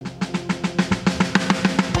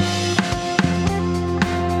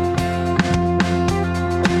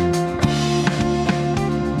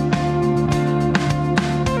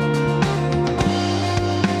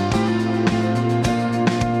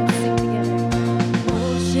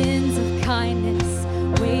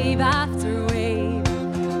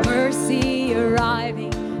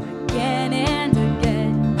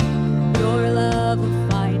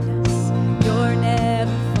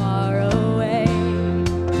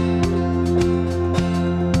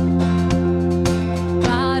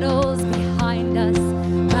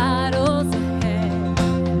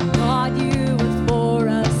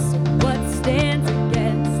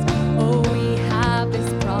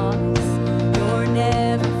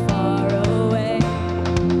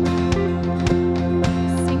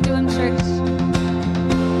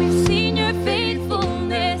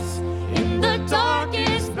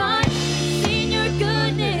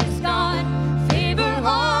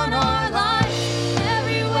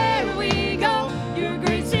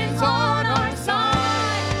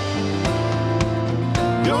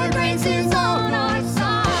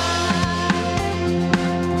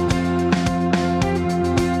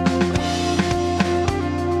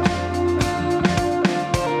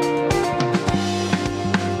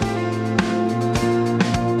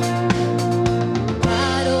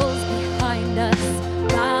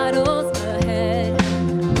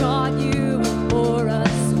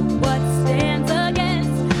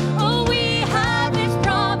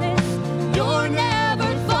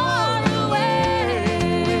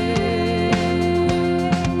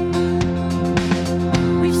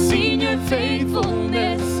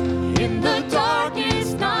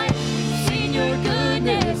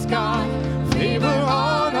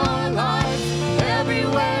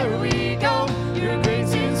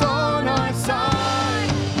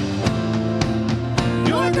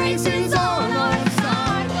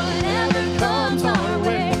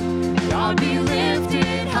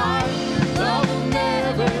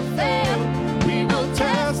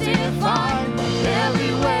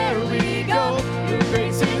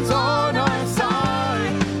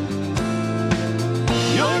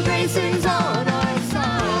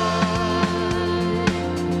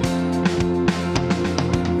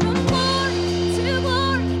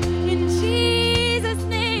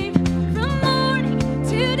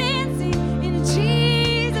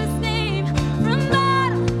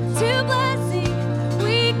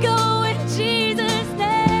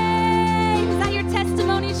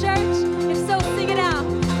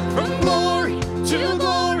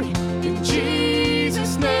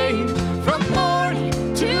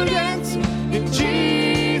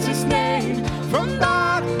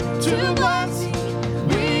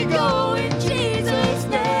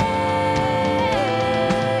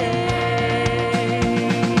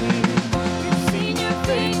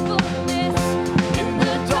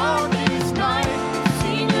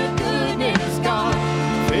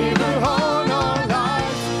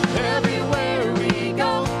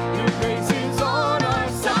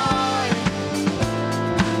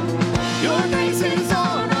Your grace is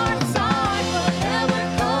on our side, whatever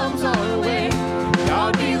comes our way.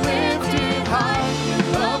 God be lifted high, your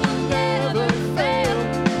love will never fail.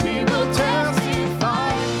 We will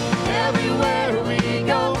testify everywhere we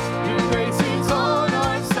go. Your grace is on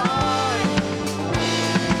our side.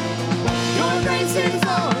 Your grace is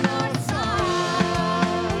on our side.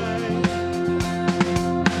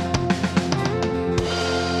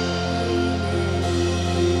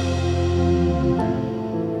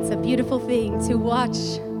 It's a beautiful thing to watch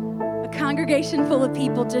a congregation full of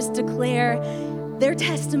people just declare their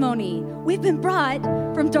testimony. We've been brought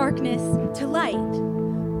from darkness to light,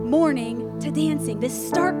 mourning to dancing. This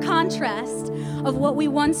stark contrast of what we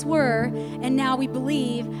once were and now we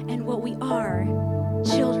believe and what we are,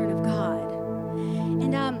 children of God.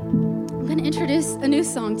 And I'm going to introduce a new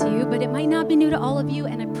song to you, but it might not be new to all of you,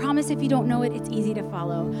 and I promise if you don't know it, it's easy to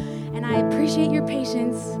follow. And I appreciate your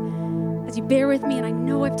patience as you bear with me, and I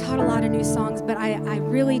know I've taught a lot of new songs, but I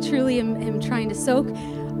really, truly am trying to soak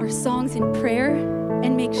our songs in prayer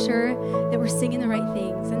and make sure that we're singing the right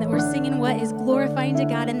things and that we're singing what is glorifying to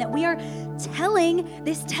God and that we are telling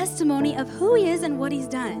this testimony of who He is and what He's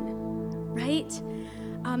done, right?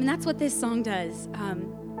 And that's what this song does.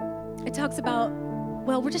 It talks about,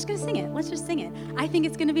 well, we're just going to sing it. Let's just sing it. I think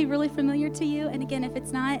it's going to be really familiar to you, and again, if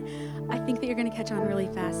it's not, I think that you're going to catch on really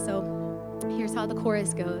fast. So here's how the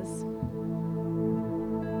chorus goes.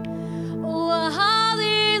 Oh,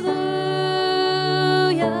 hallelujah,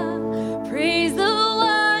 praise the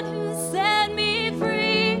one who set me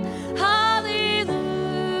free. Hallelujah,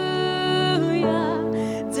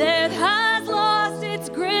 death has lost its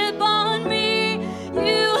grip on me.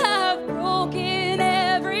 You have broken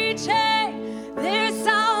every chain. There's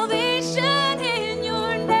salvation in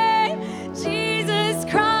your name, Jesus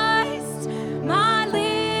Christ, my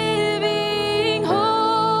living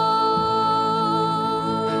hope.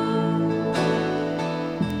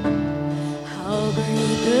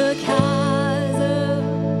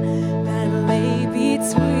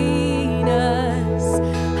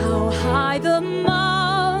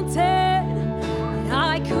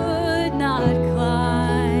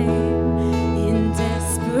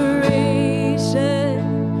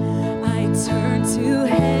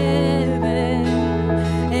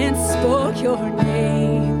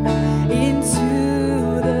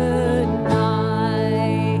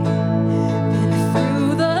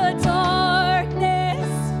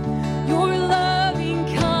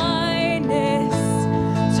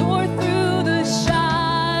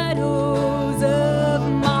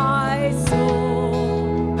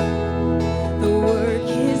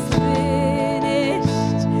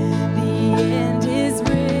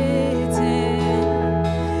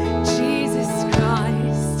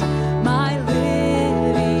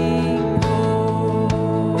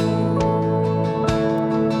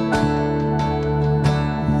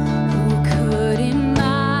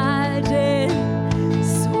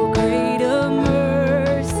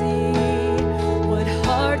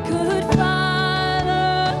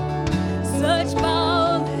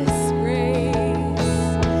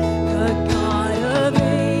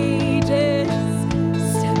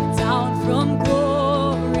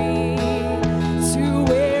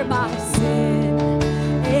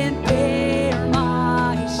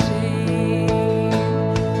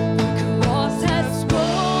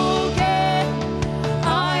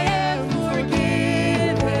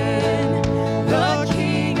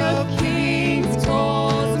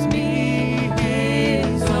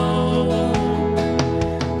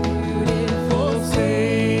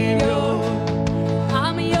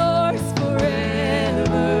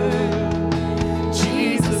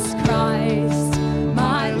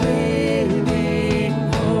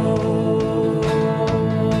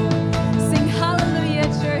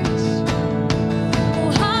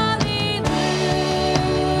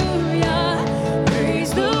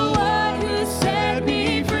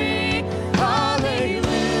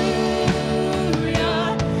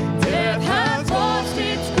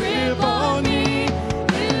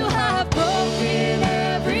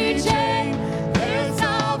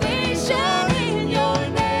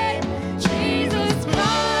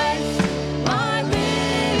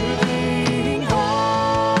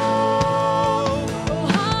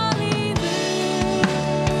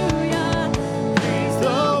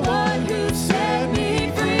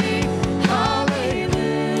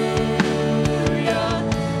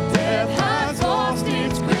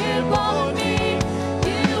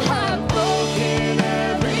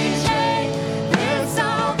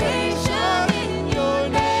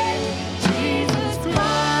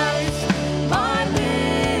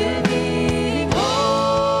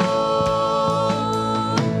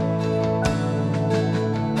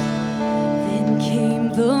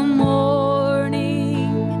 the morning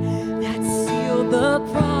that sealed the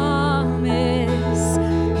promise,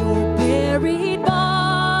 your buried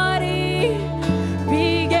body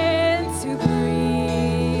began to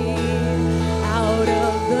breathe. Out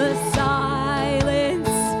of the silence,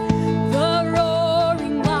 the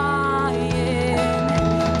roaring lion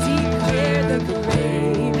declared the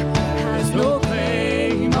grave has no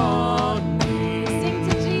claim on me. Sing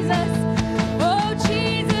to Jesus. Oh,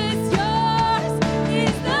 Jesus, yours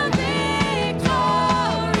is the victory.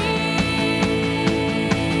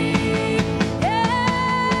 Yeah.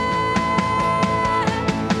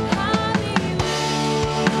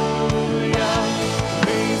 Hallelujah.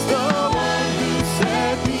 Praise the one who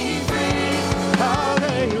set me free.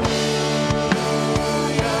 Hallelujah.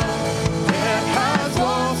 Death has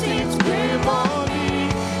lost its grip on me.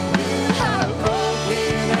 You have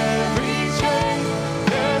broken every chain.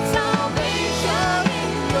 There's salvation in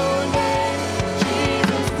your name.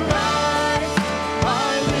 Jesus Christ,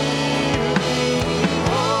 my living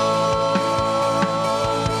hope.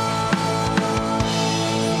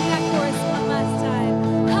 Sing that chorus one last time.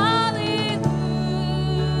 Hallelujah.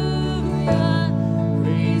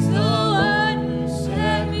 Praise the one who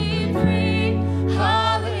set me free.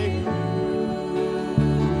 Hallelujah.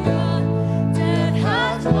 Death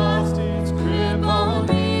has lost its grip on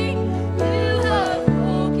me. You have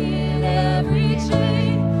broken every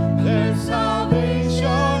chain. There's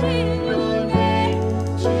salvation in your name.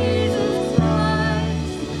 Jesus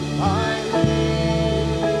Christ, my living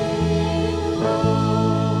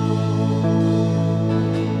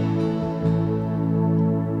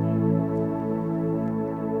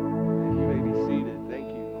You may be seated. Thank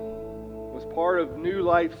you. As part of New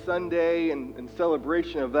Life Sunday and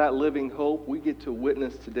celebration of that living hope, we get to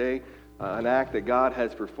witness today an act that God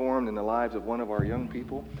has performed in the lives of one of our young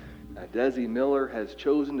people. Desi Miller has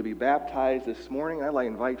chosen to be baptized this morning. I'd like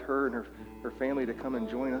to invite her and her family to come and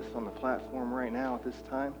join us on the platform right now at this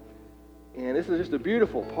time. And this is just a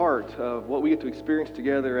beautiful part of what we get to experience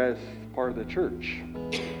together as part of the church.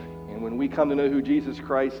 And when we come to know who Jesus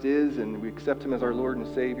Christ is and we accept him as our Lord and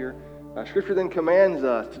Savior, Scripture then commands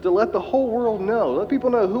us to let the whole world know, let people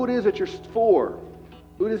know who it is that you're for,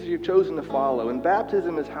 who it is that you've chosen to follow. And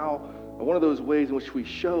baptism is one of those ways in which we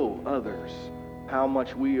show others how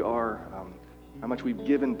much we are, how much we've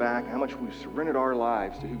given back, how much we've surrendered our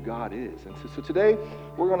lives to who God is. And so today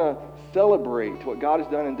we're going to celebrate what God has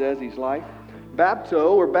done in Desi's life.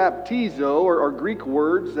 Bapto or baptizo are Greek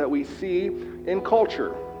words that we see in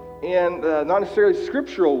culture. And not necessarily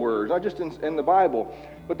scriptural words, not just in the Bible.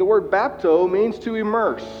 But the word bapto means to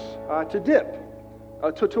immerse, to dip,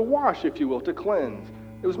 to wash, if you will, to cleanse.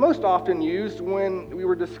 It was most often used when we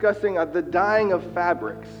were discussing the dyeing of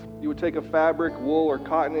fabrics. You would take a fabric, wool or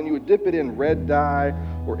cotton, and you would dip it in red dye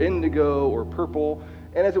or indigo or purple.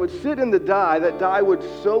 And as it would sit in the dye, that dye would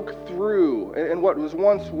soak through, and what was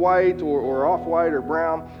once white or off-white or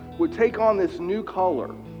brown would take on this new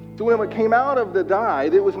color. So when it came out of the dye,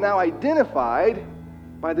 it was now identified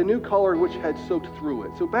by the new color which had soaked through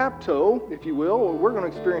it. So bapto, if you will, what we're going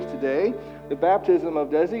to experience today, the baptism of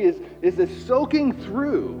Desi, is this soaking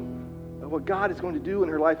through of what God is going to do in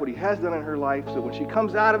her life, what he has done in her life. So when she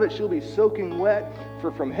comes out of it, she'll be soaking wet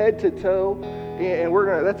from head to toe. And we're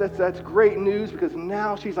going to, that's great news, because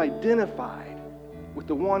now she's identified with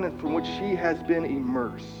the one from which she has been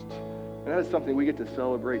immersed. And that is something we get to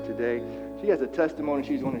celebrate today. She has a testimony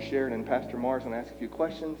she's going to share, and then Pastor Mars going to ask a few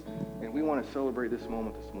questions, and we want to celebrate this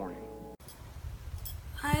moment this morning.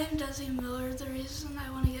 I am Desi Miller. The reason I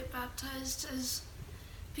want to get baptized is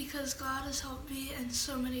because God has helped me in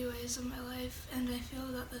so many ways in my life, and I feel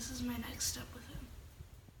that this is my next step with him.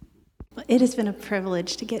 Well, it has been a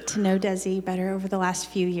privilege to get to know Desi better over the last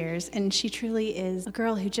few years, and she truly is a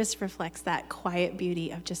girl who just reflects that quiet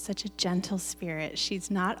beauty of just such a gentle spirit.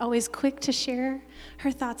 She's not always quick to share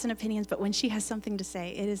her thoughts and opinions, but when she has something to say,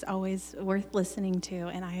 it is always worth listening to,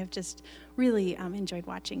 and I have just really enjoyed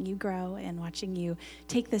watching you grow and watching you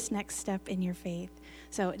take this next step in your faith.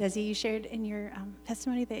 So, Desi, you shared in your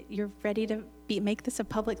testimony that you're ready to make this a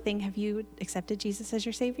public thing. Have you accepted Jesus as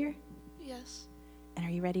your Savior? Yes. And are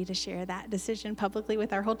you ready to share that decision publicly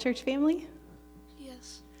with our whole church family?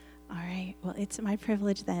 Yes. All right. Well, it's my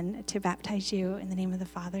privilege then to baptize you in the name of the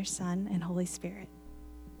Father, Son, and Holy Spirit.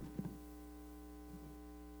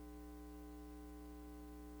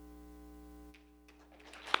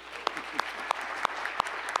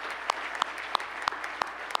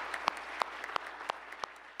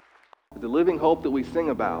 The living hope that we sing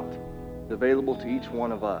about is available to each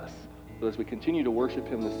one of us. So as we continue to worship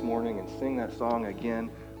him this morning and sing that song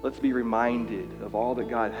again, let's be reminded of all that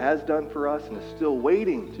God has done for us and is still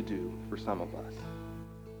waiting to do for some of us.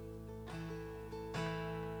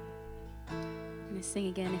 going to sing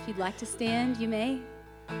again. If you'd like to stand, you may.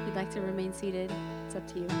 If you'd like to remain seated, it's up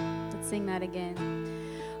to you. Let's sing that again.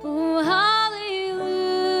 Oh, hallelujah.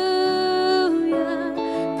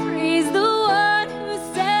 Praise the one who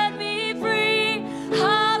set me free.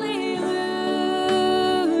 Hallelujah.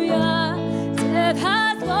 Death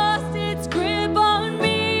has lost its grip on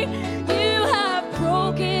me. You have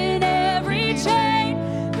broken every chain.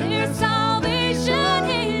 There's salvation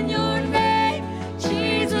in your name,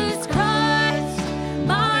 Jesus Christ,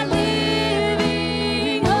 my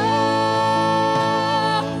living hope.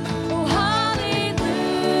 Oh, hallelujah.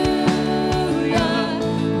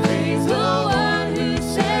 Praise the one who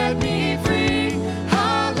set me free.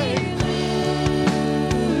 Hallelujah.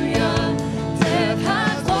 Death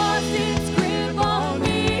has lost its grip on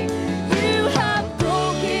me. You have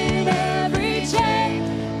broken every chain.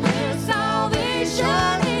 There's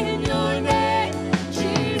salvation in your name,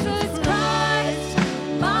 Jesus Christ,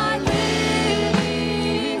 my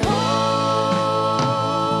living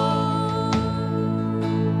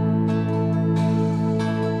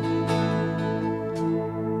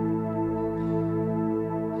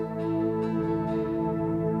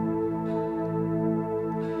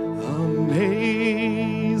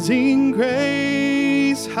Amazing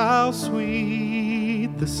grace, how sweet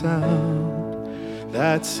the sound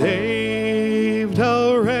that saved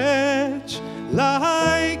a wretch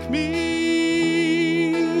like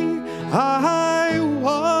me. I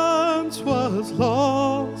once was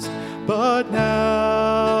lost, but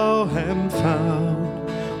now am found,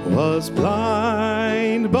 was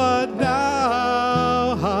blind, but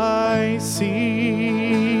now I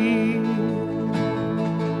see.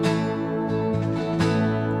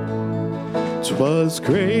 'Twas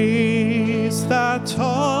grace that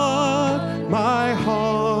taught my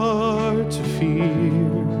heart to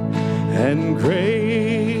fear, and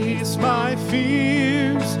grace my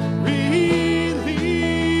fears relieved.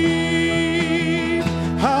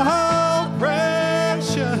 How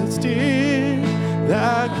precious did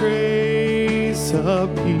that grace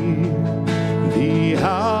appear, the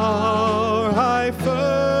hour I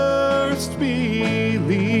first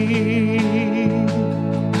believed.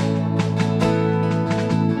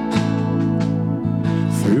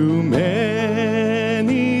 Through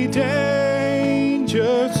many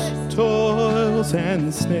dangers, toils,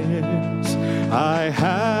 and snares, I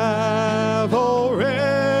have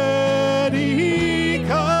already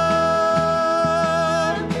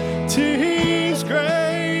come. 'Tis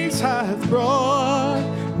grace hath brought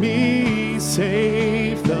me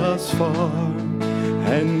safe thus far,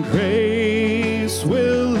 and grace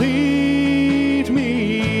will lead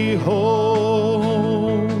me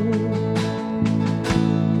home.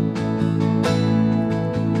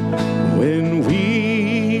 When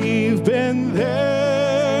we've been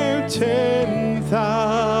there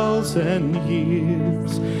 10,000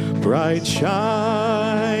 years, bright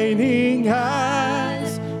shining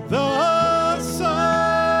as the sun,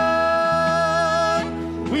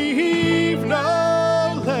 we've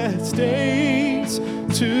no less days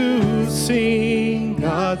to sing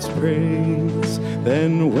God's praise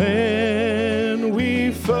than when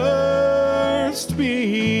we first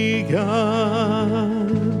begun.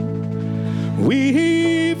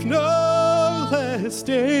 We've no less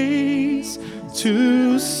days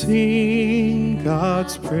to sing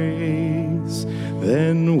God's praise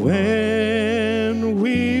than when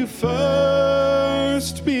we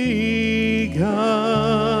first begun.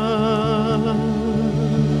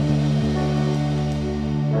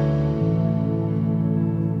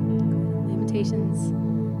 Lamentations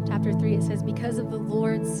chapter 3, it says, because of the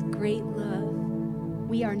Lord's great love,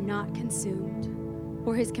 we are not consumed.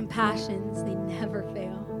 For his compassions, they never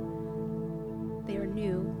fail. They are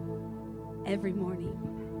new every morning.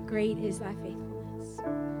 Great is thy faithfulness.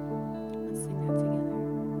 Let's sing that together.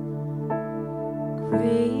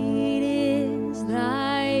 Great is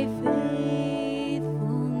thy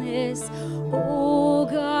faithfulness, O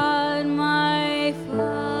God, my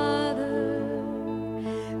Father.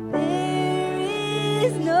 There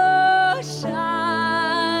is no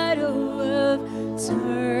shadow of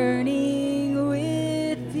turning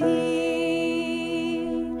with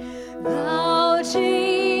thee. Thou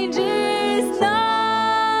changest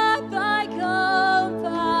not, thy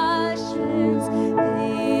compassions,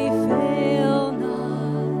 they fail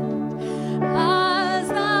not.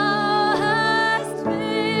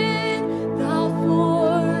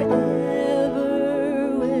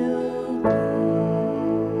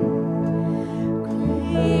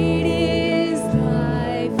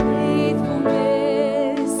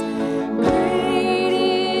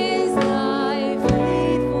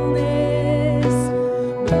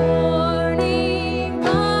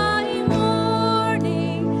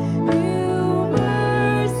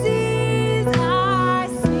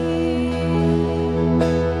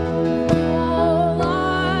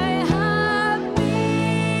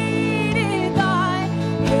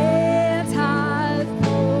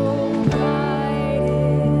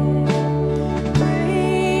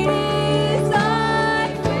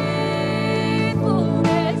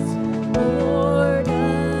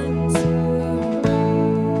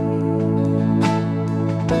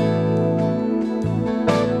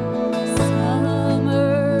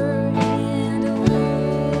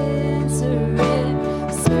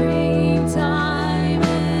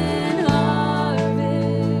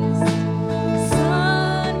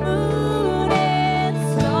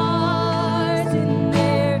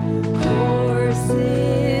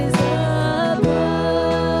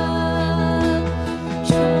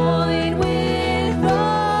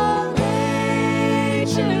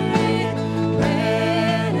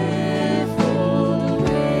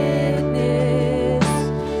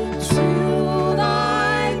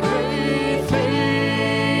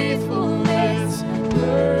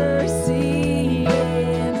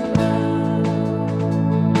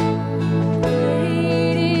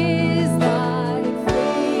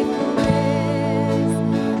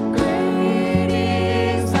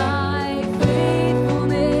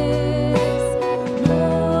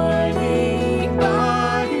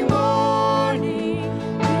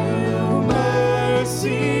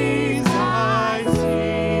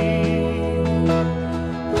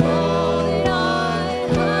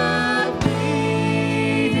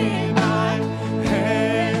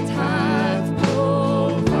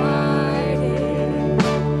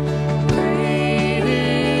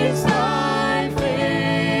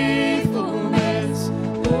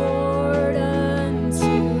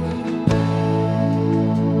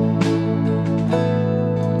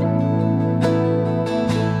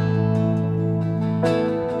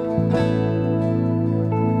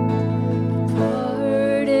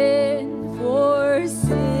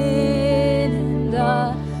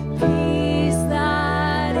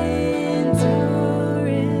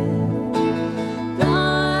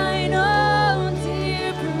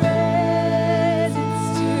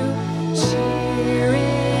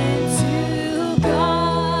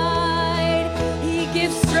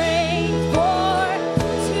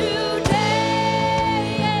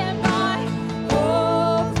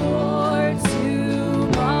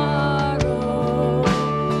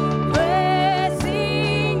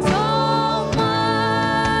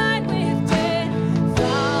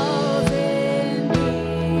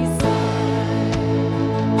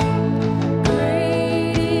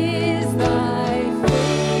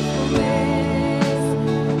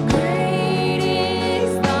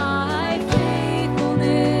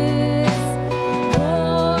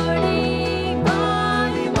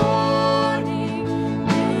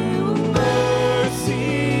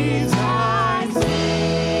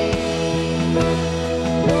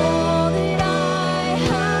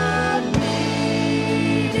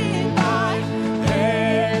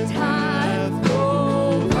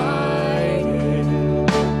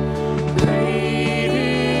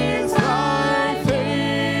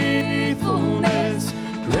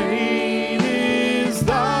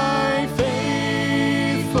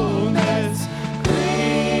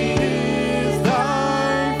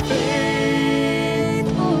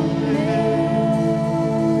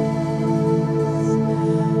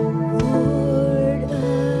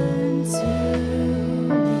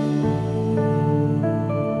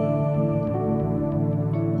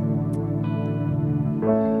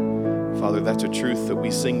 that's a truth that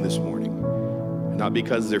we sing this morning. And not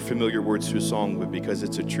because they're familiar words to a song, but because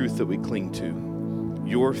it's a truth that we cling to.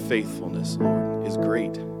 Your faithfulness, Lord, is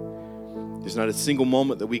great. There's not a single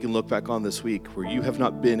moment that we can look back on this week where you have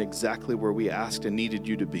not been exactly where we asked and needed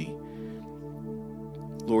you to be.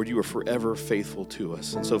 Lord, you are forever faithful to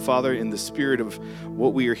us. And so, Father, in the spirit of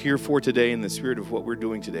what we are here for today, in the spirit of what we're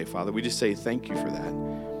doing today, Father, we just say thank you for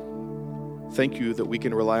that. Thank you that we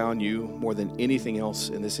can rely on you more than anything else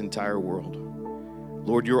in this entire world.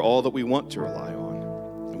 Lord, you're all that we want to rely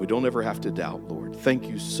on, and we don't ever have to doubt, Lord. Thank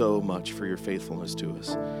you so much for your faithfulness to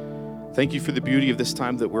us. Thank you for the beauty of this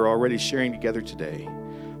time that we're already sharing together today.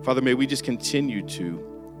 Father, may we just continue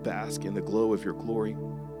to bask in the glow of your glory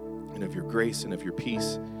and of your grace and of your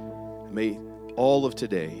peace. May all of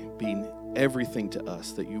today be everything to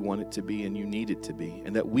us that you want it to be and you need it to be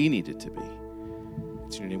and that we need it to be.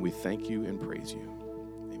 It's in your name we thank you and praise you.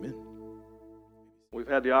 Amen. We've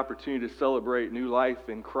had the opportunity to celebrate new life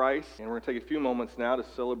in Christ, and we're going to take a few moments now to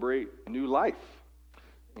celebrate new life.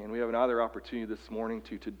 And we have another opportunity this morning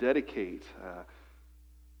to dedicate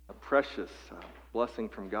a precious blessing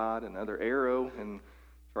from God, another arrow in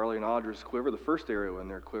Charlie and Audra's quiver, the first arrow in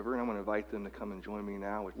their quiver, and I'm going to invite them to come and join me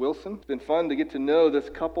now with Wilson. It's been fun to get to know this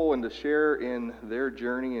couple and to share in their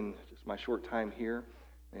journey in just my short time here,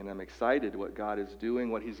 and I'm excited what God is doing,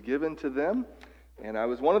 what he's given to them. And I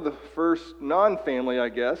was one of the first non-family, I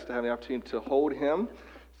guess, to have the opportunity to hold him,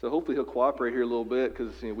 so hopefully he'll cooperate here a little bit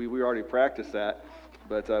because we already practiced that.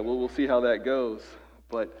 But we'll see how that goes.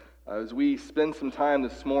 But as we spend some time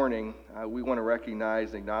this morning, we want to recognize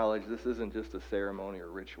and acknowledge this isn't just a ceremony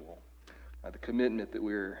or ritual. The commitment that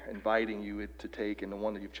we're inviting you to take and the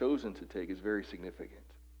one that you've chosen to take is very significant.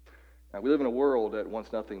 We live in a world that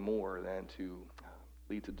wants nothing more than to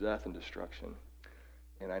lead to death and destruction.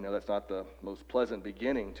 And I know that's not the most pleasant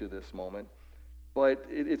beginning to this moment, but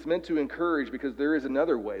it's meant to encourage because there is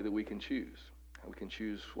another way that we can choose. We can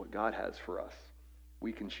choose what God has for us.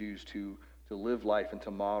 We can choose to live life and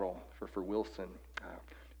to model for Wilson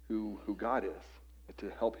who God is, and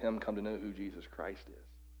to help him come to know who Jesus Christ is.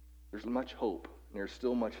 There's much hope, and there's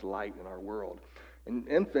still much light in our world. And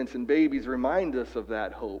infants and babies remind us of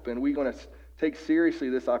that hope, and we're going to take seriously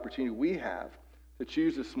this opportunity we have to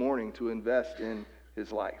choose this morning to invest in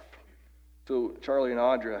his life. So, Charlie and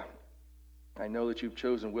Audra, I know that you've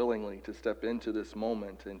chosen willingly to step into this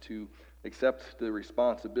moment and to accept the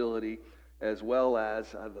responsibility as well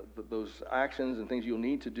as those actions and things you'll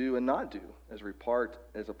need to do and not do as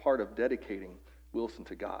a part of dedicating Wilson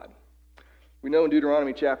to God. We know in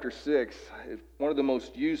Deuteronomy chapter 6, it's one of the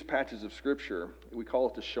most used passages of Scripture. We call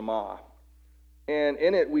it the Shema. And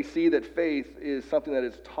in it, we see that faith is something that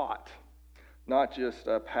is taught, not just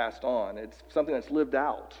passed on. It's something that's lived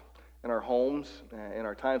out in our homes, in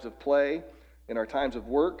our times of play, in our times of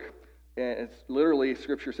work. And it's literally,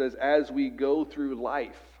 Scripture says, as we go through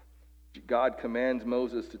life, God commands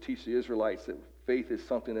Moses to teach the Israelites that faith is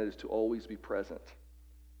something that is to always be present.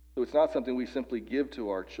 So it's not something we simply give to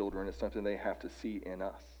our children, it's something they have to see in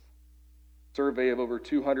us. Survey of over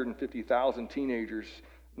 250,000 teenagers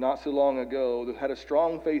not so long ago that had a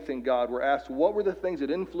strong faith in God were asked what were the things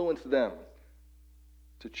that influenced them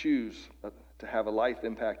to choose to have a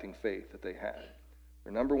life-impacting faith that they had.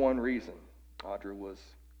 Their number one reason, Audra, was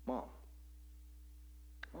mom.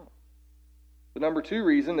 The number two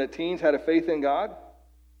reason that teens had a faith in God,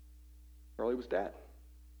 Charlie, was dad.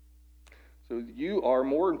 So you are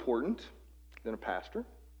more important than a pastor,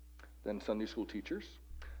 than Sunday school teachers,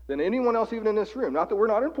 than anyone else even in this room. Not that we're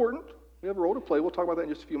not important. We have a role to play. We'll talk about that in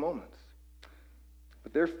just a few moments.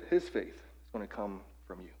 But his faith is going to come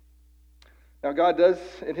from you. Now, God does,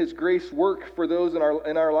 in his grace, work for those in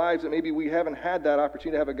our lives that maybe we haven't had that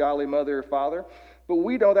opportunity to have a godly mother or father, but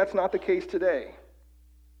we know that's not the case today.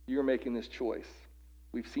 You're making this choice.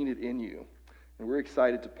 We've seen it in you, and we're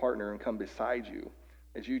excited to partner and come beside you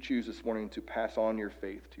as you choose this morning to pass on your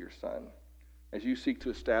faith to your son, as you seek to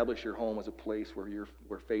establish your home as a place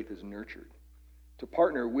where faith is nurtured, to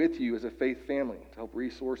partner with you as a faith family, to help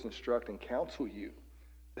resource, instruct, and counsel you,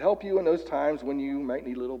 to help you in those times when you might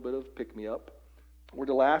need a little bit of pick-me-up, or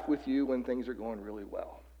to laugh with you when things are going really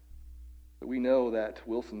well. But we know that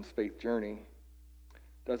Wilson's faith journey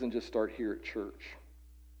doesn't just start here at church.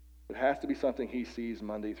 It has to be something he sees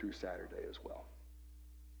Monday through Saturday as well.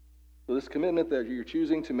 So this commitment that you're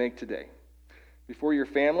choosing to make today, before your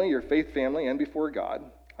family, your faith family, and before God,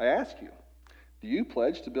 I ask you, do you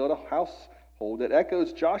pledge to build a household that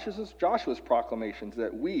echoes Joshua's proclamations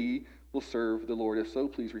that we will serve the Lord? If so,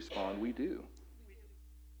 please respond, we do.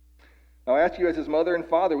 Now I ask you as his mother and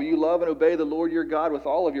father, will you love and obey the Lord your God with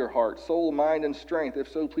all of your heart, soul, mind, and strength? If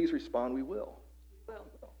so, please respond, we will.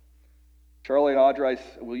 Charlie and Audrey,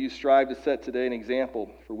 will you strive to set today an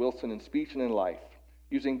example for Wilson in speech and in life,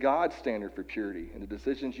 using God's standard for purity in the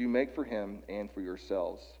decisions you make for him and for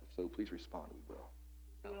yourselves? So please respond. We will.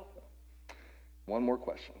 One more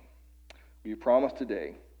question. Will you promise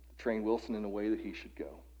today to train Wilson in the way that he should go?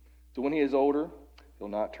 So when he is older, he'll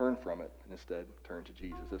not turn from it and instead turn to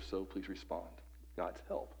Jesus. If so, please respond. With God's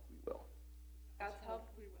help, we will. God's help,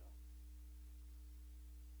 we will.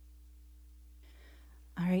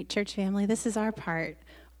 All right, church family, this is our part.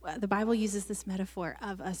 The Bible uses this metaphor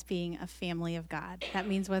of us being a family of God. That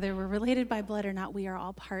means whether we're related by blood or not, we are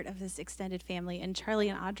all part of this extended family. And Charlie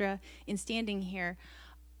and Audra, in standing here,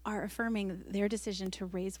 are affirming their decision to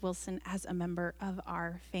raise Wilson as a member of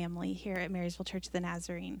our family here at Marysville Church of the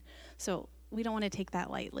Nazarene. So we don't want to take that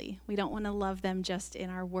lightly. We don't want to love them just in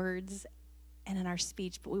our words and in our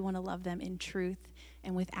speech, but we want to love them in truth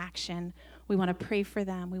and with action. We want to pray for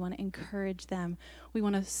them. We want to encourage them. We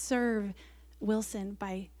want to serve Wilson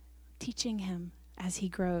by teaching him as he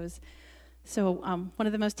grows. So one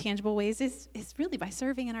of the most tangible ways is really by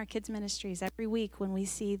serving in our kids' ministries. Every week when we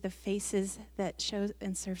see the faces that show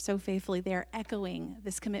and serve so faithfully, they are echoing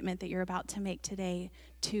this commitment that you're about to make today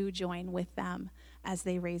to join with them as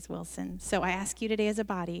they raise Wilson. So I ask you today as a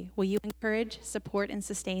body, will you encourage, support, and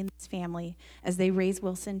sustain this family as they raise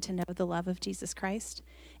Wilson to know the love of Jesus Christ?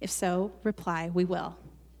 If so, reply, we will.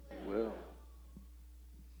 We will.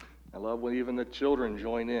 I love when even the children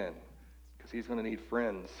join in, because he's going to need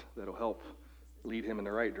friends that will help lead him in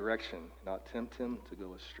the right direction, not tempt him to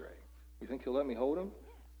go astray. You think he'll let me hold him?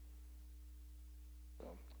 So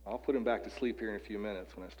I'll put him back to sleep here in a few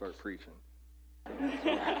minutes when I start preaching.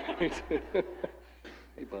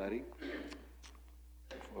 Hey, buddy.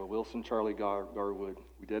 Well, Wilson Charlie Garwood,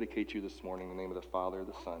 we dedicate you this morning in the name of the Father,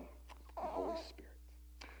 the Son, and the Holy Spirit.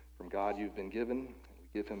 From God you've been given, and we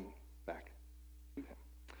give him back to him.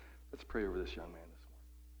 Let's pray over this young man this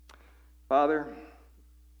morning. Father,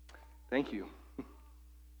 thank you.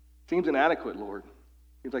 Seems inadequate, Lord.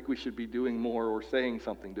 Seems like we should be doing more or saying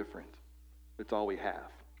something different. It's all we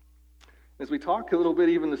have. As we talk a little bit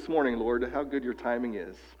even this morning, Lord, how good your timing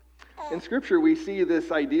is. In Scripture, we see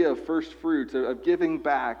this idea of first fruits, of giving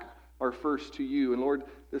back our first to you. And Lord,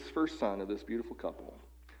 this first son of this beautiful couple,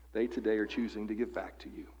 they today are choosing to give back to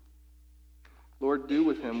you. Lord, do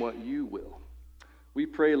with him what you will. We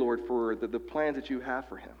pray, Lord, for the plans that you have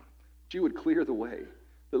for him, that you would clear the way,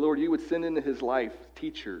 that, Lord, you would send into his life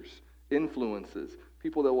teachers, influences,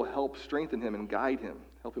 people that will help strengthen him and guide him,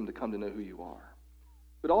 help him to come to know who you are.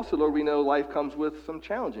 But also, Lord, we know life comes with some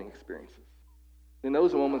challenging experiences. In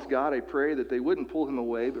those moments, God, I pray that they wouldn't pull him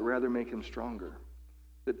away, but rather make him stronger.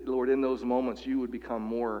 That, Lord, in those moments, you would become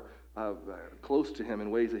more close to him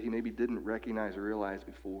in ways that he maybe didn't recognize or realize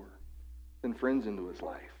before. Send friends into his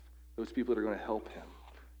life, those people that are going to help him,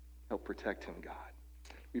 help protect him, God.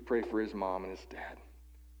 We pray for his mom and his dad,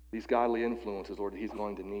 these godly influences, Lord, that he's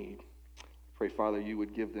going to need. Pray, Father, you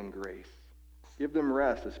would give them grace. Give them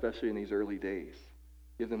rest, especially in these early days.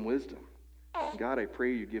 Give them wisdom. And God, I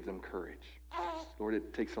pray you give them courage. Lord,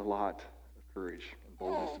 it takes a lot of courage and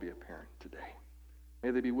boldness to be a parent today.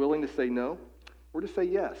 May they be willing to say no or to say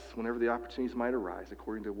yes whenever the opportunities might arise,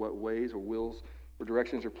 according to what ways or wills or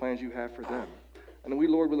directions or plans you have for them. And we,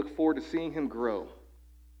 Lord, we look forward to seeing him grow,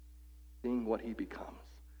 seeing what he becomes,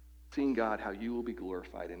 seeing, God, how you will be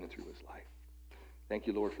glorified in and through his life. Thank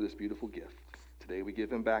you, Lord, for this beautiful gift. Today we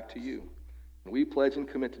give him back to you. And we pledge and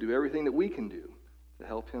commit to do everything that we can do to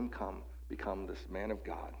help him become this man of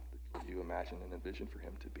God that you imagine and envision for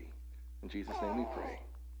him to be. In Jesus' name we pray.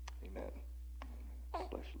 Amen.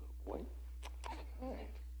 Bless you, little boy. All right.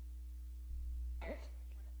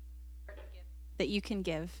 That you can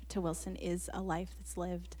give to Wilson is a life that's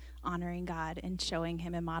lived honoring God and showing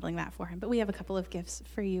him and modeling that for him. But we have a couple of gifts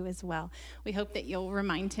for you as well. We hope that you'll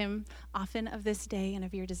remind him often of this day and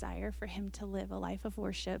of your desire for him to live a life of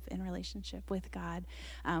worship in relationship with God.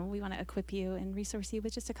 We want to equip you and resource you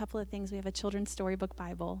with just a couple of things. We have a children's storybook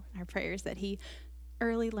Bible. Our prayer is that he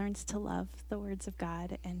early learns to love the words of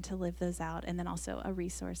God and to live those out, and then also a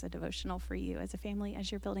resource, a devotional for you as a family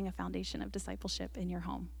as you're building a foundation of discipleship in your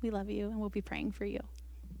home. We love you, and we'll be praying for you.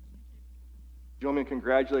 Join me in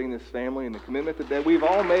congratulating this family and the commitment that we've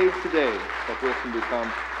all made today that Wilson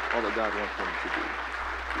become all that God wants him to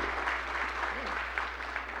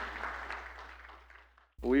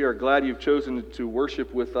be. We are glad you've chosen to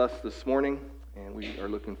worship with us this morning, and we are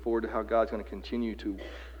looking forward to how God's going to continue to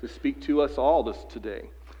speak to us all today.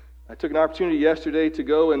 I took an opportunity yesterday to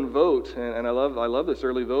go and vote, and I love this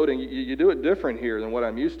early voting. You do it different here than what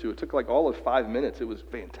I'm used to. It took like all of 5 minutes. It was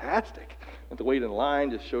fantastic. I had to wait in line,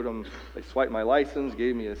 just showed them, they swiped my license,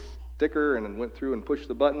 gave me a sticker and went through and pushed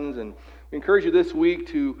the buttons. And we encourage you this week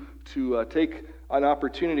to take an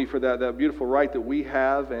opportunity for that beautiful right that we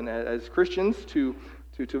have, and as Christians to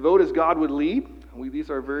vote as God would lead. These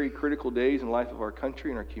are very critical days in the life of our country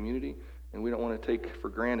and our community, and we don't want to take for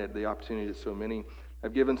granted the opportunity that so many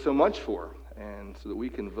have given so much for, and so that we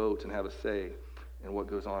can vote and have a say in what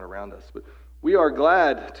goes on around us. But we are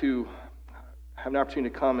glad to have an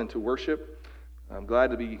opportunity to come and to worship. I'm glad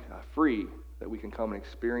to be free, that we can come and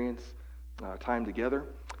experience time together,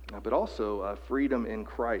 but also freedom in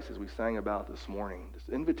Christ, as we sang about this morning.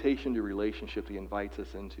 This invitation to relationship He invites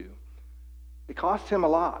us into. It costs Him a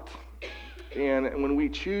lot. And when we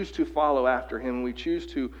choose to follow after Him, when we choose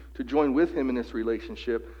to join with Him in this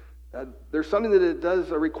relationship, there's something that it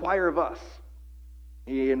does require of us.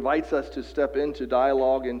 He invites us to step into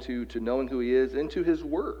dialogue, into knowing who He is, into His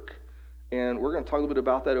work. And we're going to talk a little bit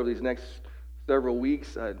about that over these next several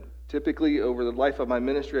weeks. Typically, over the life of my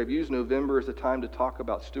ministry, I've used November as a time to talk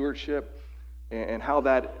about stewardship and how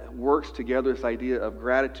that works together, this idea of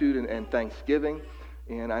gratitude and thanksgiving.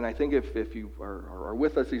 And I think if you are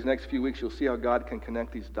with us these next few weeks, you'll see how God can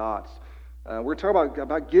connect these dots. We're talking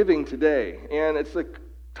about giving today, and it's a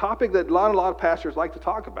topic that a lot of pastors like to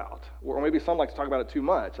talk about, or maybe some like to talk about it too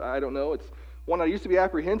much. I don't know. It's one I used to be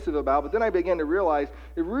apprehensive about, but then I began to realize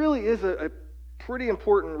it really is a pretty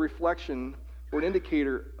important reflection or an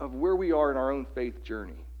indicator of where we are in our own faith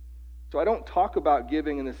journey. So I don't talk about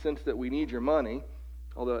giving in the sense that we need your money,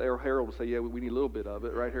 although Harold will say, yeah, we need a little bit of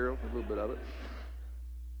it, right, Harold? A little bit of it.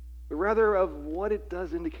 But rather of what it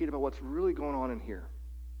does indicate about what's really going on in here.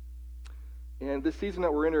 And this season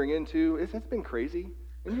that we're entering into, it's been crazy.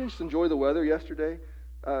 Didn't you just enjoy the weather yesterday?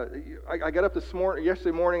 I got up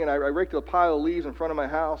yesterday morning, and I raked a pile of leaves in front of my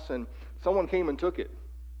house, and someone came and took it.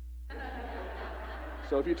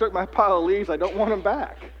 So if you took my pile of leaves, I don't want them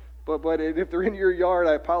back. But if they're in your yard,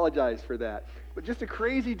 I apologize for that. But just a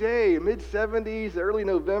crazy day, mid-70s, early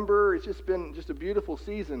November. It's just been just a beautiful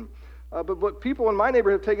season. But people in my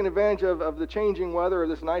neighborhood have taken advantage of the changing weather, of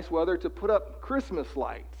this nice weather, to put up Christmas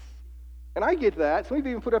lights. And I get that. Some of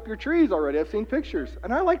you even put up your trees already. I've seen pictures.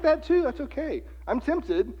 And I like that too. That's okay. I'm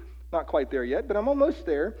tempted. Not quite there yet, but I'm almost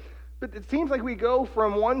there. But it seems like we go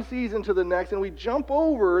from one season to the next, and we jump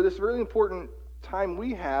over this really important time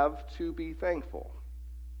we have to be thankful,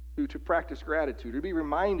 to practice gratitude, to be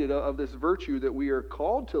reminded of this virtue that we are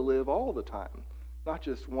called to live all the time, not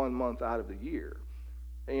just 1 month out of the year.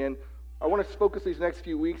 And I want to focus these next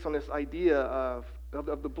few weeks on this idea of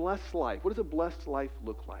the blessed life. What does a blessed life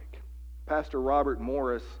look like? Pastor Robert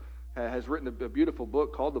Morris has written a beautiful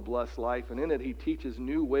book called The Blessed Life, and in it he teaches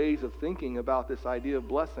new ways of thinking about this idea of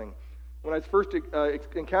blessing. When I first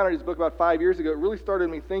encountered his book about 5 years ago, it really started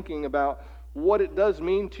me thinking about what it does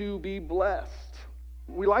mean to be blessed.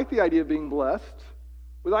 We like the idea of being blessed.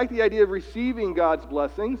 We like the idea of receiving God's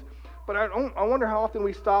blessings. But I wonder how often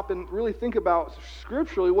we stop and really think about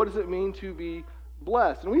scripturally, what does it mean to be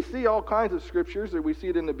blessed? And we see all kinds of scriptures. We see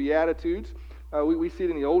it in the Beatitudes. We see it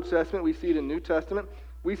in the Old Testament. We see it in the New Testament.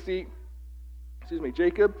 We see,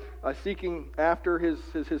 Jacob seeking after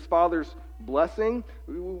his father's blessing.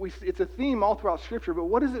 It's a theme all throughout Scripture, but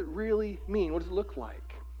what does it really mean? What does it look like?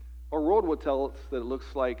 Our world would tell us that it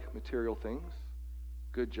looks like material things,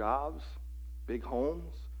 good jobs, big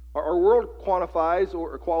homes. Our world quantifies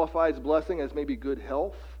or qualifies blessing as maybe good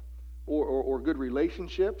health or good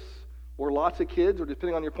relationships or lots of kids, or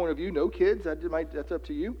depending on your point of view, no kids. That's up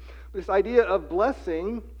to you. But this idea of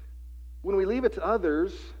blessing, when we leave it to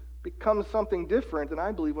others, becomes something different than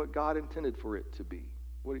I believe what God intended for it to be,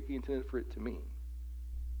 what He intended for it to mean.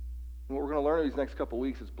 And what we're going to learn in these next couple of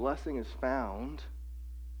weeks is blessing is found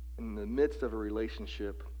in the midst of a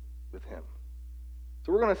relationship with Him.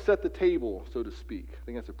 So we're going to set the table, so to speak. I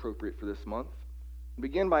think that's appropriate for this month. And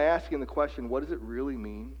begin by asking the question, what does it really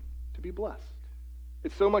mean to be blessed?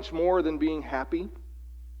 It's so much more than being happy.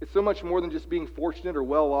 It's so much more than just being fortunate or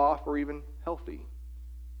well off or even healthy.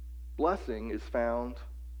 Blessing is found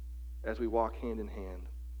as we walk hand in hand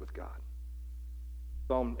with God.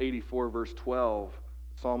 Psalm 84, verse 12,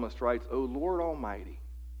 the psalmist writes, O Lord Almighty,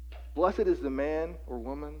 blessed is the man or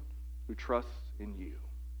woman who trusts in you.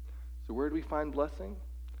 So where do we find blessing?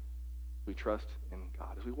 We trust in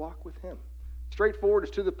God as we walk with Him. Straightforward,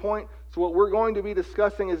 it's to the point. So what we're going to be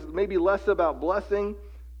discussing is maybe less about blessing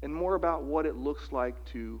and more about what it looks like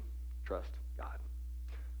to trust God.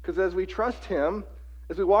 Because as we trust Him,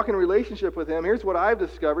 as we walk in a relationship with Him, here's what I've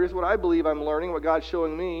discovered, here's what I believe I'm learning, what God's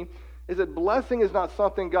showing me, is that blessing is not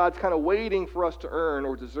something God's kind of waiting for us to earn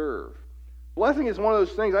or deserve. Blessing is one of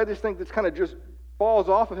those things I just think that's kind of just falls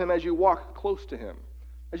off of Him as you walk close to Him.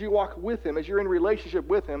 as you walk with him, as you're in relationship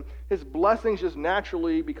with him, his blessings just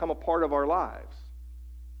naturally become a part of our lives.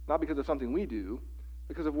 Not because of something we do,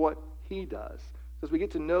 because of what he does. As we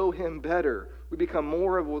get to know him better, we become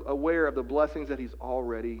more aware of the blessings that he's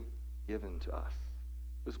already given to us.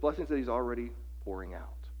 Those blessings that he's already pouring out.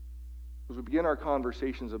 As we begin our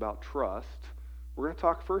conversations about trust, we're going to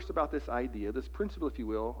talk first about this idea, this principle, if you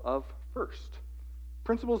will, of first.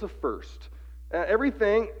 Principles of first.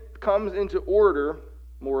 Everything comes into order,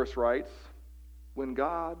 Morris writes, when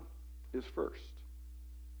God is first.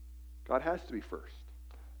 God has to be first.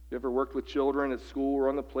 You ever worked with children at school or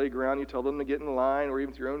on the playground, you tell them to get in line, or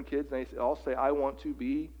even with your own kids, and they all say, I want to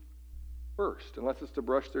be first. Unless it's to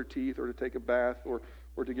brush their teeth or to take a bath or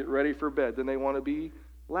to get ready for bed, then they want to be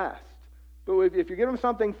last. But if you give them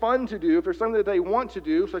something fun to do, if there's something that they want to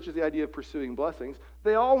do, such as the idea of pursuing blessings,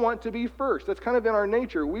 they all want to be first. That's kind of in our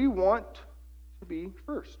nature. We want to be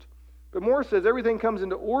first. But Morris says everything comes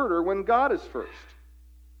into order when God is first.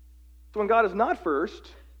 So when God is not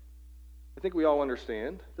first, I think we all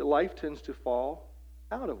understand that life tends to fall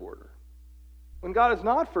out of order. When God is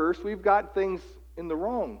not first, we've got things in the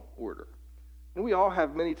wrong order. And we all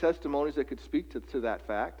have many testimonies that could speak to that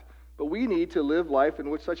fact, but we need to live life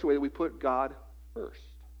in such a way that we put God first.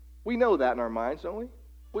 We know that in our minds, don't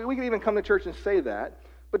we? We can even come to church and say that,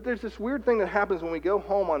 but there's this weird thing that happens when we go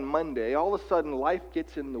home on Monday. All of a sudden, life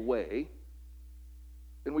gets in the way,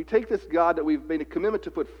 and we take this God that we've made a commitment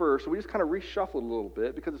to put first, and we just kind of reshuffle it a little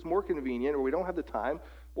bit because it's more convenient, or we don't have the time,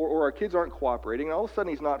 or our kids aren't cooperating, and all of a sudden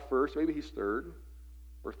he's not first. Maybe he's third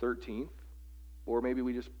or 13th, or maybe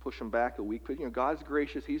we just push him back a week. But God's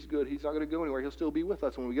gracious, he's good, he's not going to go anywhere. He'll still be with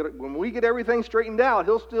us. When we get everything straightened out,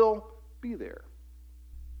 he'll still be there.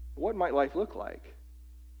 What might life look like?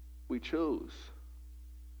 We chose.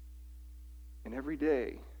 And every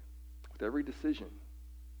day, with every decision,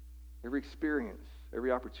 every experience,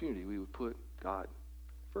 every opportunity, we would put God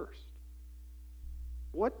first.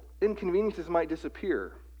 What inconveniences might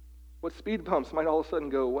disappear? What speed bumps might all of a sudden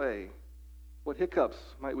go away? What hiccups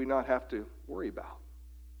might we not have to worry about?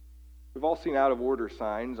 We've all seen out of order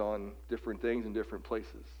signs on different things in different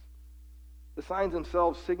places. The signs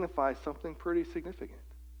themselves signify something pretty significant.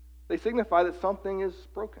 They signify that something is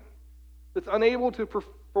broken, that's unable to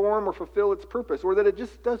perform or fulfill its purpose, or that it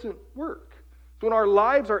just doesn't work. So when our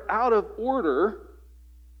lives are out of order,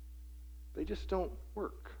 they just don't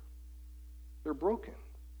work. They're broken.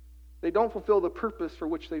 They don't fulfill the purpose for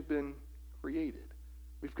which they've been created.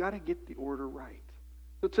 We've got to get the order right.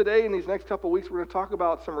 So today, in these next couple of weeks, we're going to talk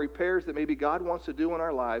about some repairs that maybe God wants to do in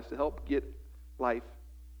our lives to help get life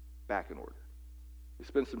back in order. We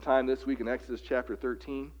spent some time this week in Exodus chapter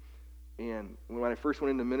 13. And when I first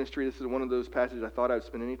went into ministry, this is one of those passages I thought I would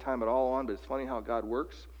spend any time at all on, but it's funny how God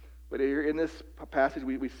works. But here in this passage,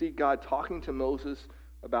 we see God talking to Moses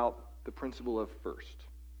about the principle of first.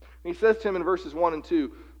 And he says to him in verses 1 and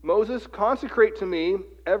 2, Moses, consecrate to me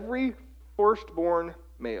every firstborn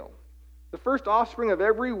male. The first offspring of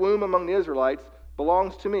every womb among the Israelites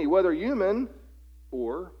belongs to me, whether human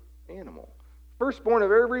or animal. Firstborn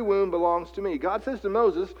of every womb belongs to me. God says to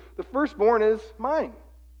Moses, the firstborn is mine.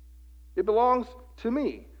 It belongs to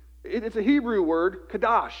me. It's a Hebrew word,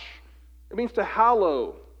 kadash. It means to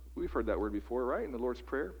hallow. We've heard that word before, right? In the Lord's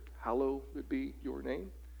Prayer. Hallowed be your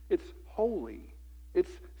name. It's holy.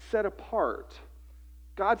 It's set apart.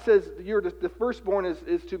 God says the firstborn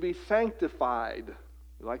is to be sanctified.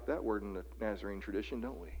 We like that word in the Nazarene tradition,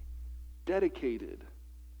 don't we? Dedicated,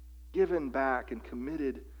 given back, and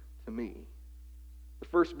committed to me. The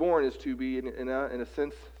firstborn is to be, in a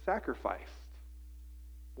sense, sacrificed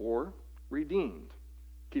or redeemed.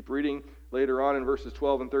 Keep reading later on in verses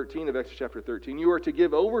 12 and 13 of Exodus chapter 13. You are to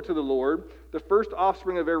give over to the Lord the first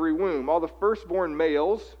offspring of every womb. All the firstborn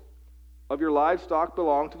males of your livestock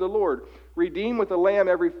belong to the Lord. Redeem with a lamb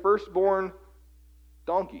every firstborn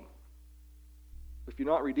donkey. If you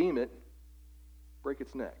not redeem it, break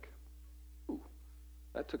its neck. Ooh,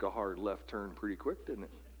 that took a hard left turn pretty quick, didn't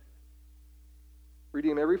it?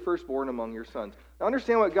 Redeem every firstborn among your sons. Now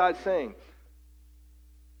understand what God's saying.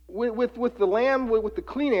 With the lamb, with the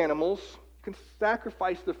clean animals, you can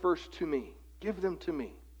sacrifice the first to me. Give them to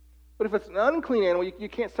me. But if it's an unclean animal, you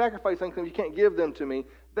can't sacrifice unclean, you can't give them to me.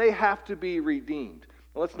 They have to be redeemed.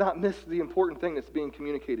 Now, let's not miss the important thing that's being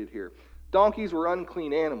communicated here. Donkeys were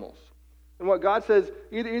unclean animals. And what God says,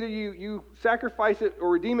 either you sacrifice it or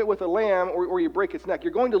redeem it with a lamb or you break its neck.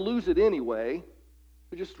 You're going to lose it anyway.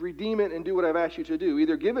 So just redeem it and do what I've asked you to do.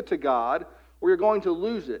 Either give it to God or you're going to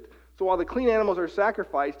lose it. So while the clean animals are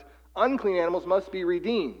sacrificed, unclean animals must be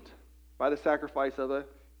redeemed by the sacrifice of a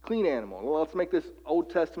clean animal. Well, let's make this Old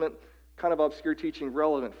Testament kind of obscure teaching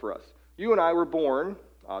relevant for us. You and I were born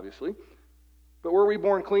obviously. But were we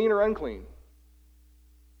born clean or unclean?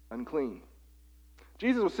 Unclean.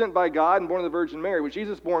 Jesus was sent by God and born of the Virgin Mary. Was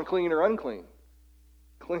Jesus born clean or unclean?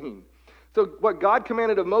 Clean. So what God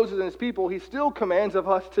commanded of Moses and his people, he still commands of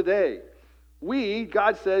us today.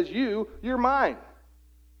 God says, you're mine.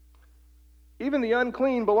 Even the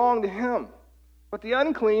unclean belong to him. But the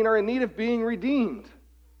unclean are in need of being redeemed.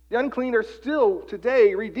 The unclean are still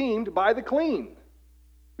today redeemed by the clean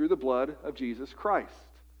through the blood of Jesus Christ.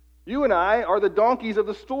 You and I are the donkeys of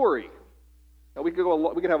the story. Now we could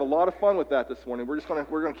have a lot of fun with that this morning. We're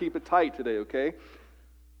going to keep it tight today, okay?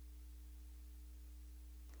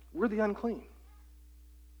 We're the unclean.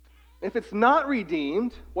 If it's not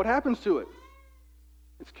redeemed, what happens to it?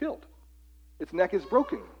 It's killed. Its neck is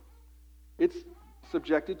broken. It's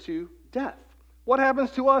subjected to death. What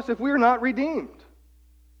happens to us if we're not redeemed?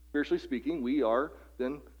 Spiritually speaking, we are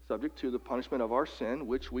then subject to the punishment of our sin,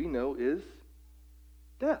 which we know is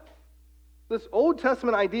death. This Old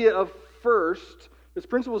Testament idea of first, this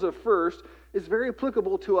principles of first, is very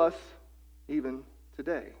applicable to us even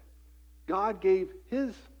today. God gave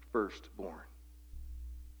his firstborn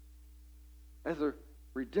as a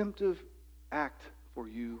redemptive act for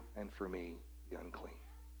you and for me, the unclean.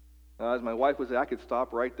 Now, as my wife would say, I could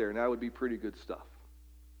stop right there, and that would be pretty good stuff.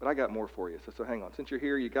 But I got more for you, so hang on. Since you're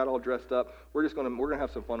here, you got all dressed up. We're gonna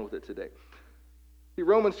have some fun with it today. See,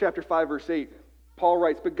 Romans chapter 5, verse 8, Paul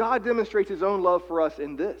writes, "But God demonstrates his own love for us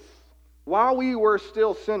in this: while we were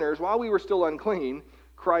still sinners, while we were still unclean,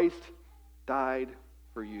 Christ died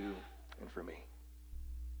for you and for me."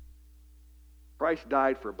 Christ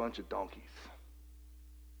died for a bunch of donkeys.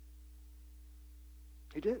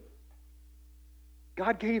 He did.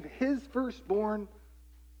 God gave his firstborn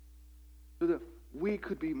so that we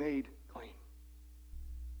could be made clean,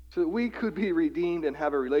 so that we could be redeemed and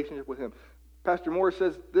have a relationship with him. Pastor Moore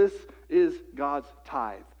says this is God's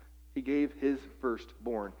tithe. He gave his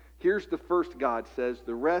firstborn. Here's the first, God says,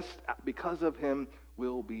 the rest, because of him,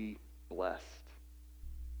 will be blessed.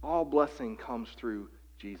 All blessing comes through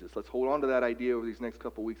Jesus. Let's hold on to that idea over these next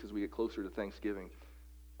couple weeks as we get closer to Thanksgiving.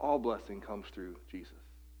 All blessing comes through Jesus.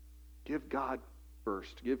 Give God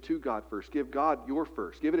first. Give to God first. Give God your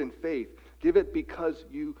first. Give it in faith. Give it because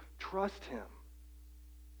you trust him.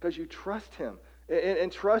 Because you trust him.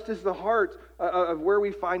 And trust is the heart of where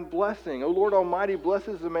we find blessing. O Lord Almighty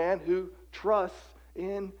blesses the man who trusts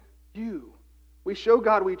in you. We show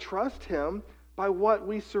God we trust him by what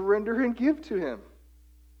we surrender and give to him.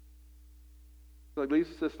 So it leads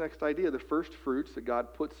us to this next idea. The first fruits that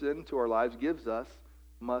God puts into our lives, gives us,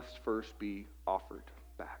 must first be offered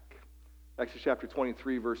back. Exodus chapter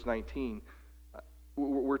 23, verse 19.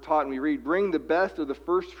 We're taught and we read, "Bring the best of the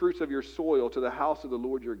first fruits of your soil to the house of the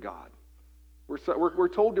Lord your God." We're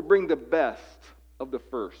told to bring the best of the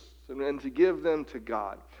first and to give them to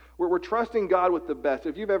God. We're trusting God with the best.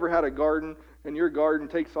 If you've ever had a garden and your garden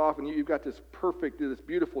takes off and you've got this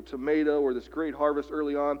beautiful tomato or this great harvest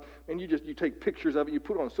early on, and you take pictures of it, you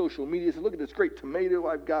put it on social media, say, "Look at this great tomato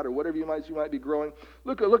I've got," or whatever you might be growing.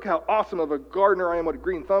 Look how awesome of a gardener I am, what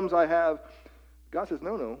green thumbs I have. God says,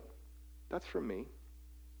 no, that's from me.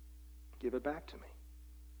 Give it back to me.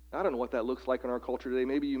 I don't know what that looks like in our culture today.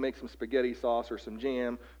 Maybe you make some spaghetti sauce or some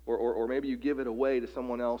jam, or maybe you give it away to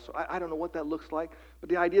someone else. I don't know what that looks like, but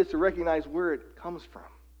the idea is to recognize where it comes from.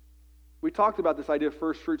 We talked about this idea of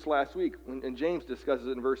first fruits last week, and James discusses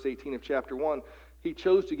it in verse 18 of chapter 1. He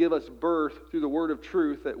chose to give us birth through the word of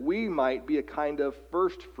truth that we might be a kind of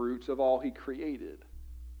first fruits of all he created.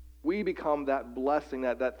 We become that blessing,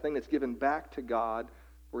 that thing that's given back to God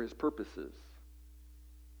for his purposes.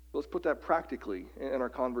 Let's put that practically in our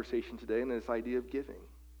conversation today in this idea of giving.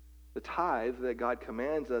 The tithe that God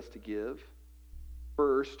commands us to give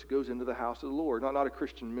first goes into the house of the Lord. Not a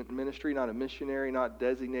Christian ministry, not a missionary, not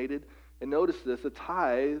designated. And notice this, the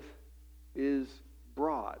tithe is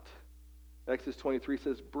brought. Exodus 23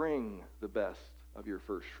 says, "Bring the best of your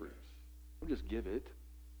first fruits." Don't just give it,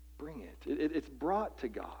 bring it. It's brought to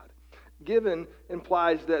God. Given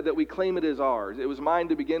implies that we claim it as ours. It was mine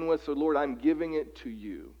to begin with, so Lord, I'm giving it to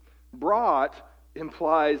you. Brought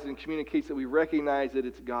implies and communicates that we recognize that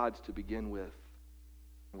it's God's to begin with,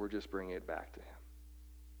 and we're just bringing it back to him.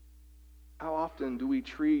 How often do we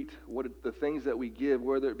treat the things that we give,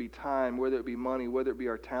 whether it be time, whether it be money, whether it be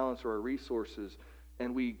our talents or our resources,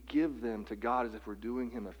 and we give them to God as if we're doing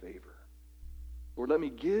him a favor? Lord, let me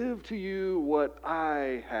give to you what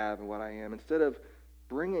I have and what I am, instead of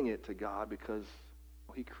bringing it to God because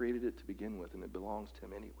he created it to begin with and it belongs to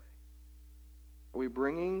him anyway. Are we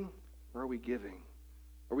bringing or are we giving?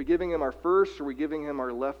 Are we giving him our first or are we giving him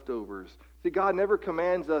our leftovers? See, God never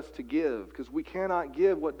commands us to give because we cannot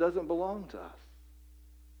give what doesn't belong to us.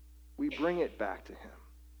 bring it back to him.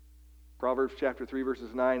 Proverbs chapter 3,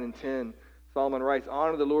 verses 9 and 10, Solomon writes,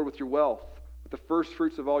 honor the Lord with your wealth, with the first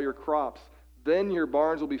fruits of all your crops. Then your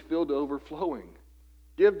barns will be filled to overflowing.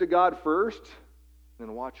 Give to God first, and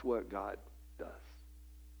then watch what God does.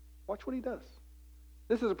 Watch what he does.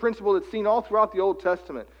 This is a principle that's seen all throughout the Old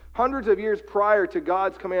Testament. Hundreds of years prior to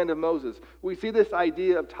God's command of Moses, we see this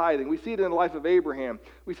idea of tithing. We see it in the life of Abraham.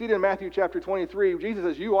 We see it in Matthew chapter 23. Jesus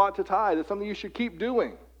says, you ought to tithe. It's something you should keep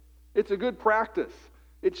doing. It's a good practice.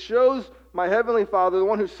 It shows my heavenly Father, the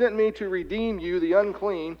one who sent me to redeem you, the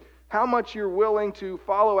unclean, how much you're willing to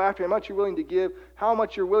follow after, how much you're willing to give, how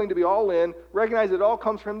much you're willing to be all in. Recognize it all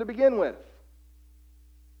comes from him to begin with.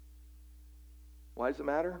 Why does it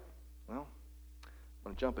matter? Well, I'm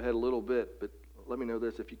going to jump ahead a little bit, but let me know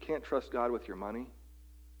this. If you can't trust God with your money,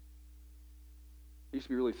 I used to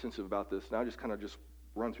be really sensitive about this. Now I just kind of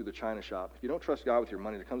run through the china shop. If you don't trust God with your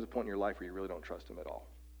money, there comes a point in your life where you really don't trust him at all.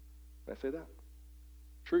 Can I say that?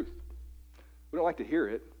 Truth. We don't like to hear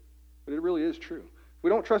it, but it really is true. If we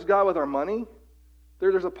don't trust God with our money,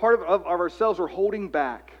 there's a part of ourselves we're holding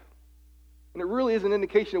back. And it really is an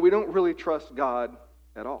indication that we don't really trust God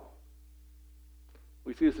at all.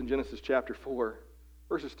 We see this in Genesis chapter 4,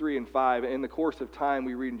 verses 3 and 5. In the course of time,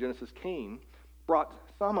 we read in Genesis, Cain brought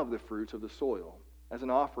some of the fruits of the soil as an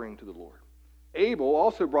offering to the Lord. Abel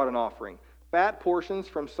also brought an offering, fat portions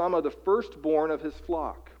from some of the firstborn of his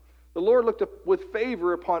flock. The Lord looked up with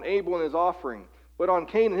favor upon Abel and his offering, but on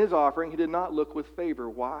Cain and his offering he did not look with favor.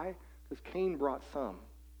 Why? Because Cain brought some.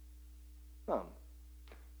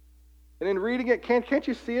 And in reading it, can't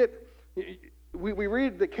you see it? We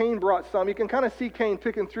read that Cain brought some. You can kind of see Cain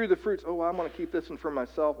picking through the fruits. Oh, I'm going to keep this one for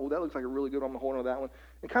myself. Oh, that looks like a really good one. I'm going to hold on to that one.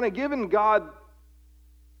 And kind of giving God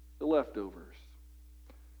the leftovers.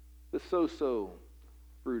 The so-so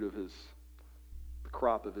fruit of the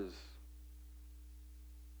crop of the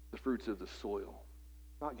fruits of the soil.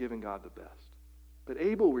 Not giving God the best. But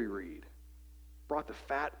Abel, we read, brought the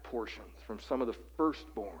fat portions from some of the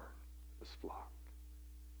firstborn of his flock.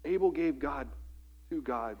 Abel gave to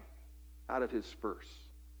God out of his first.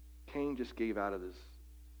 Cain just gave out of his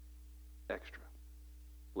extra,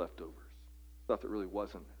 leftovers, stuff that really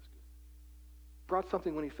wasn't as good. Brought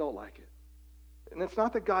something when he felt like it. And it's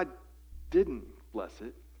not that God didn't bless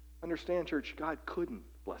it. Understand, church, God couldn't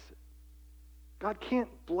bless it. God can't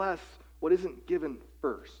bless what isn't given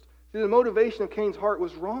first. See, the motivation of Cain's heart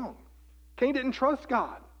was wrong. Cain didn't trust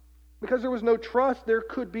God. Because there was no trust, there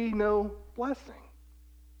could be no blessing.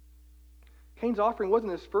 Cain's offering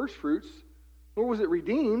wasn't his first fruits, nor was it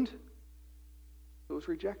redeemed. It was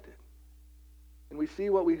rejected. And we see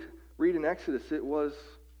what we read in Exodus. It was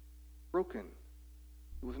broken.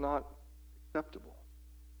 It was not acceptable.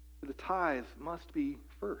 The tithe must be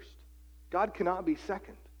first. God cannot be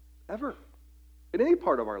second, ever, in any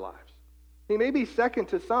part of our lives. He may be second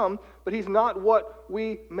to some, but he's not what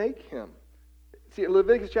we make him. See, in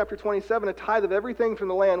Leviticus chapter 27, a tithe of everything from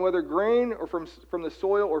the land, whether grain or from the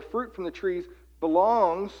soil or fruit from the trees,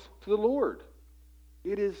 belongs to the Lord.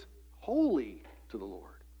 It is holy to the Lord.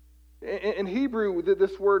 In Hebrew,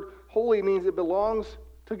 this word holy means it belongs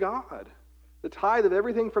to God. The tithe of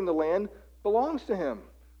everything from the land belongs to him.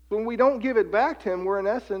 So when we don't give it back to him, we're in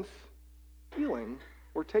essence stealing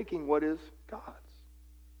or taking what is God's.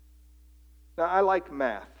 Now, I like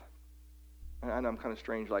math. I know I'm kind of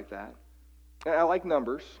strange like that. I like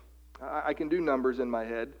numbers. I can do numbers in my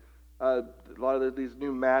head. A lot of these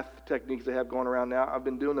new math techniques they have going around now, I've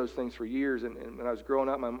been doing those things for years. And when I was growing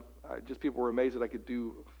up, people were amazed that I could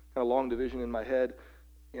do kind of long division in my head,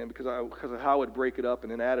 and because of how I would break it up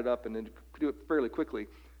and then add it up and then do it fairly quickly.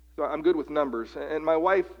 So I'm good with numbers. And my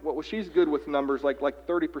wife, she's good with numbers, like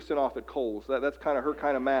 30% off at Kohl's. That's kind of her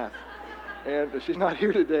kind of math. And she's not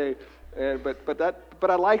here today.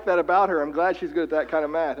 But I like that about her. I'm glad she's good at that kind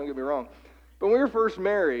of math. Don't get me wrong. But when we were first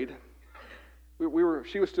married,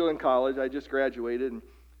 she was still in college. I just graduated,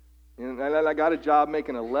 and I got a job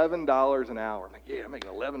making $11 an hour. I'm like, yeah, I'm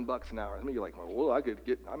making $11 an hour. I mean, you're like, well,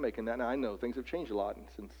 I'm making that now. I know things have changed a lot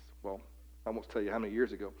since, I won't tell you how many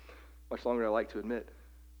years ago, much longer than I like to admit.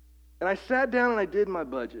 And I sat down and I did my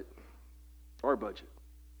budget, our budget.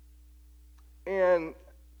 And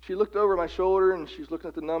she looked over my shoulder and she's looking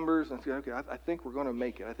at the numbers and I said, okay, I think we're going to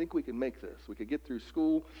make it. I think we can make this. We could get through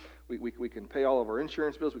school. We can pay all of our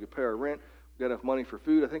insurance bills. We could pay our rent. We've got enough money for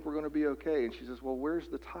food. I think we're going to be okay. And she says, well, where's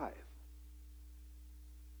the tithe?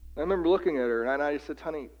 And I remember looking at her and I just said,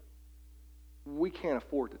 honey, we can't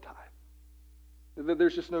afford to tithe.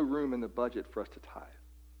 There's just no room in the budget for us to tithe.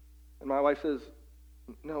 And my wife says,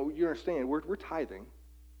 no, you understand, we're tithing.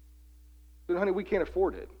 But honey, we can't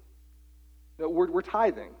afford it. No, we're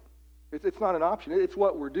tithing. It's not an option. It's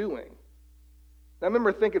what we're doing. I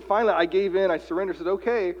remember thinking, finally, I gave in, I surrendered, said,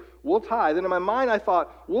 okay, we'll tithe. And in my mind, I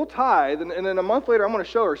thought, we'll tithe, and then a month later, I'm going to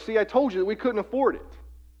show her, see, I told you that we couldn't afford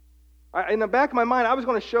it. In the back of my mind, I was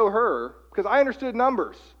going to show her, because I understood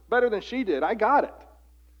numbers better than she did. I got it.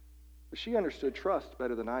 But she understood trust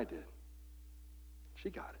better than I did. She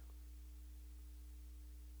got it.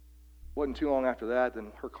 Wasn't too long after that,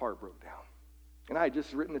 then her car broke down. And I had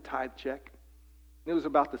just written a tithe check. It was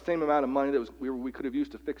about the same amount of money that we could have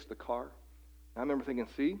used to fix the car. And I remember thinking,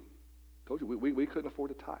 see, told you, we couldn't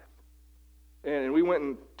afford to tithe. And we went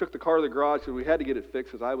and took the car to the garage because we had to get it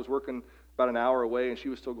fixed because I was working about an hour away and she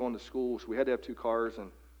was still going to school, so we had to have two cars.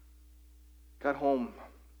 And got home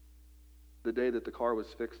the day that the car was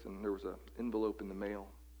fixed, and there was an envelope in the mail.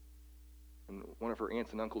 And one of her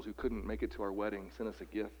aunts and uncles who couldn't make it to our wedding sent us a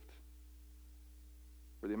gift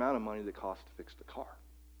for the amount of money that cost to fix the car.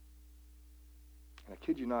 And I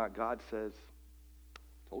kid you not, God says,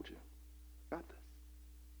 told you, got this.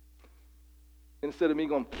 Instead of me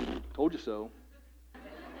going, told you so,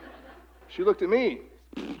 she looked at me,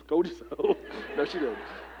 told you so. No, she didn't.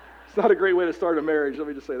 It's not a great way to start a marriage, let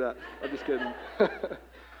me just say that. I'm just kidding.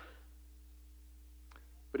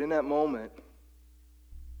 But in that moment,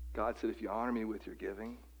 God said, if you honor me with your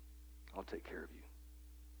giving, I'll take care of you.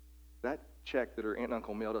 That check that her aunt and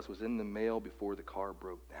uncle mailed us was in the mail before the car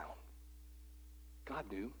broke down. God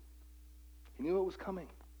knew. He knew it was coming.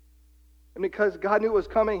 And because God knew it was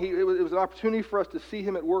coming, it was an opportunity for us to see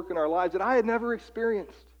him at work in our lives that I had never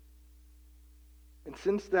experienced. And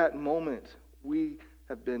since that moment, we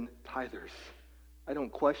have been tithers. I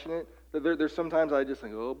don't question it. There's sometimes I just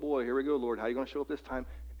think, oh boy, here we go, Lord. How are you going to show up this time?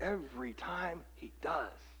 Every time he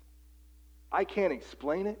does. I can't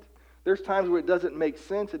explain it. There's times where it doesn't make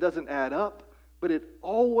sense, it doesn't add up, but it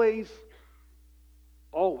always,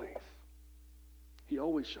 he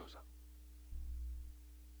always shows up.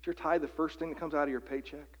 Is your tithe the first thing that comes out of your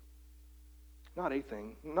paycheck? Not a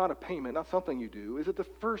thing, not a payment, not something you do. Is it the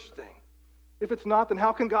first thing? If it's not, then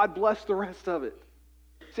how can God bless the rest of it?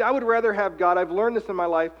 See, I would rather have God, I've learned this in my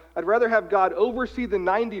life, I'd rather have God oversee the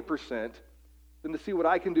 90% than to see what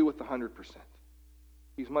I can do with the 100%.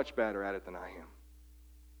 He's much better at it than I am.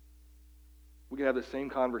 We can have the same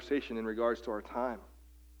conversation in regards to our time,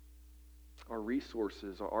 our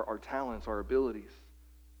resources, our talents, our abilities.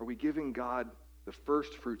 Are we giving God the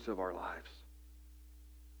first fruits of our lives?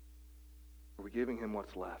 Are we giving him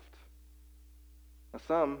what's left? Now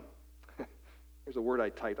some, here's a word I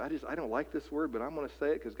typed. I don't like this word, but I'm going to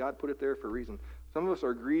say it because God put it there for a reason. Some of us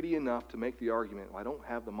are greedy enough to make the argument, well, I don't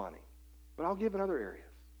have the money, but I'll give in other areas.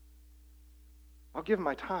 I'll give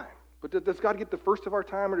my time. But does God get the first of our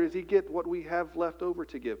time, or does he get what we have left over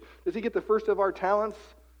to give? Does he get the first of our talents?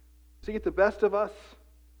 Does he get the best of us?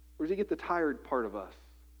 Or does he get the tired part of us?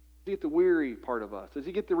 Does he get the weary part of us? Does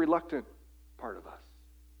he get the reluctant part of us?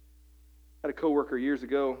 I had a coworker years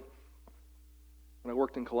ago when I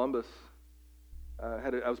worked in Columbus. I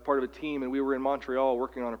was part of a team, and we were in Montreal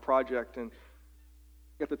working on a project, and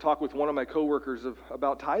I got to talk with one of my coworkers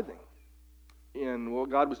about tithing. And what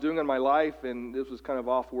God was doing in my life, and this was kind of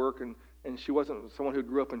off work, and she wasn't someone who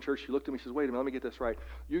grew up in church. She looked at me and says, wait a minute, let me get this right.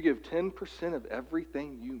 You give 10% of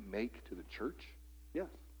everything you make to the church? Yes.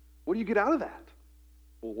 What do you get out of that?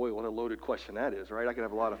 Well, boy, what a loaded question that is, right? I could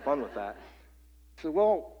have a lot of fun with that. I said,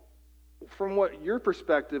 well, from what your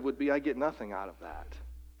perspective would be, I get nothing out of that.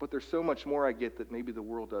 But there's so much more I get that maybe the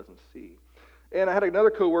world doesn't see. And I had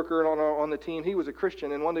another coworker on the team. He was a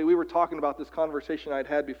Christian, and one day we were talking about this conversation I'd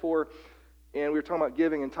had before. And we were talking about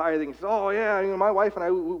giving and tithing. He said, oh, yeah, my wife and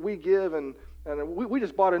I, we give, and we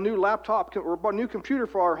just bought a new laptop or bought a new computer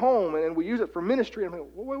for our home, and we use it for ministry. And I'm like,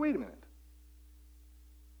 well, wait a minute.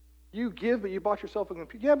 You give, but you bought yourself a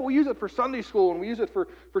computer. Yeah, but we use it for Sunday school, and we use it for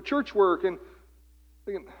church work. And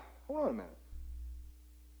thinking, hold on a minute.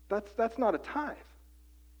 That's not a tithe.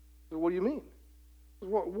 So what do you mean?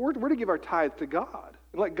 We're to give our tithe to God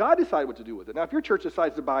and let God decide what to do with it. Now, if your church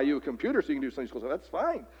decides to buy you a computer so you can do Sunday school, that's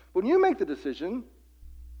fine. But when you make the decision,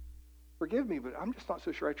 forgive me, but I'm just not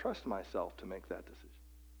so sure I trust myself to make that decision.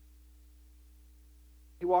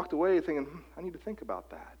 He walked away thinking, I need to think about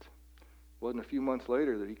that. It wasn't a few months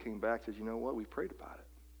later that he came back and said, you know what, we prayed about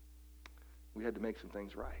it. We had to make some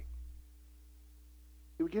things right.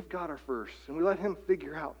 We would give God our first, and we let him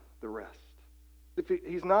figure out the rest. If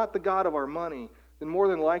he's not the God of our money, then more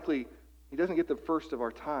than likely, he doesn't get the first of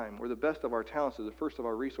our time or the best of our talents or the first of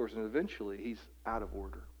our resources, and eventually he's out of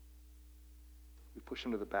order. We push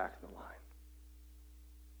him to the back of the line.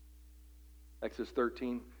 Exodus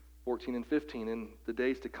 13, 14, and 15, in the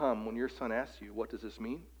days to come, when your son asks you, what does this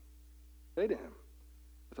mean? Say to him,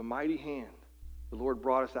 with a mighty hand, the Lord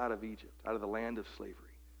brought us out of Egypt, out of the land of slavery.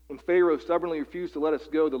 When Pharaoh stubbornly refused to let us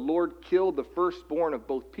go, the Lord killed the firstborn of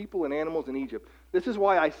both people and animals in Egypt. This is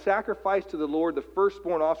why I sacrifice to the Lord the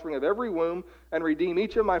firstborn offspring of every womb and redeem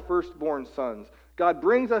each of my firstborn sons. God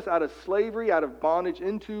brings us out of slavery, out of bondage,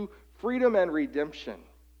 into freedom and redemption.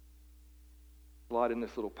 A lot in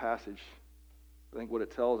this little passage. I think what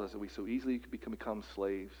it tells us is that we so easily could become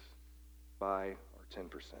slaves by our 10%.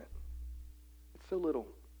 It's so little.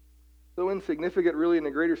 So insignificant, really, in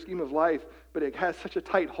the greater scheme of life, but it has such a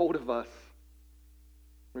tight hold of us.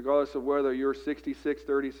 Regardless of whether you're 66,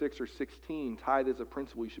 36, or 16, tithe is a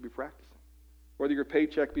principle you should be practicing. Whether your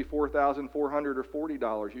paycheck be $4,400 or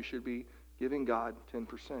 $40, you should be giving God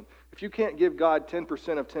 10%. If you can't give God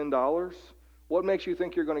 10% of $10, what makes you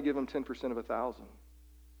think you're going to give Him 10% of $1,000?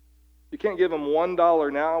 You can't give Him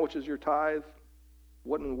 $1 now, which is your tithe.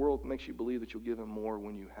 What in the world makes you believe that you'll give Him more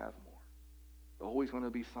when you have more? There's always going to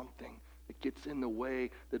be something that gets in the way,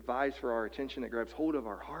 that vies for our attention, that grabs hold of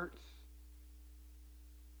our hearts,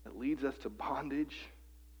 that leads us to bondage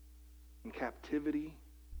and captivity,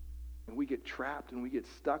 and we get trapped and we get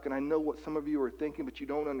stuck. And I know what some of you are thinking, but you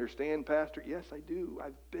don't understand, Pastor. Yes, I do.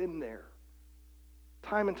 I've been there.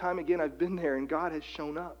 Time and time again, I've been there, and God has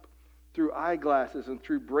shown up through eyeglasses and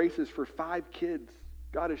through braces for 5 kids.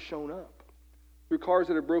 God has shown up. Through cars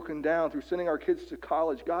that are broken down, through sending our kids to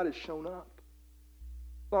college, God has shown up.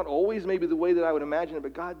 Not always maybe the way that I would imagine it,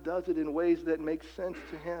 but God does it in ways that make sense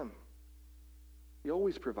to Him. He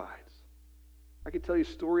always provides. I could tell you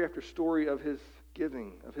story after story of His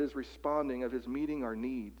giving, of His responding, of His meeting our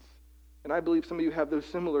needs. And I believe some of you have those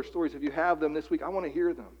similar stories. If you have them this week, I want to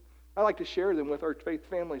hear them. I like to share them with our faith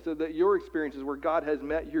family so that your experiences where God has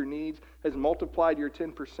met your needs, has multiplied your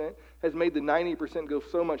 10%, has made the 90% go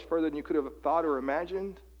so much further than you could have thought or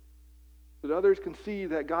imagined, so that others can see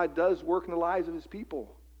that God does work in the lives of His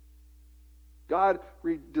people. God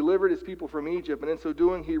delivered His people from Egypt, and in so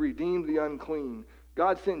doing, He redeemed the unclean.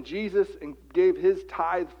 God sent Jesus and gave His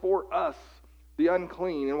tithe for us, the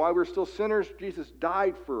unclean. And while we're still sinners, Jesus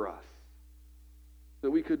died for us so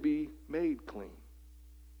that we could be made clean.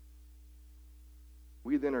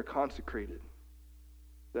 We then are consecrated,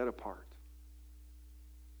 set apart.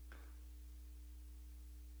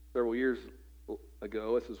 Several years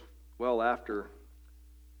ago, this is well after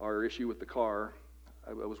our issue with the car,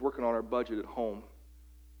 I was working on our budget at home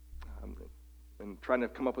and trying to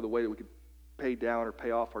come up with a way that we could pay down or pay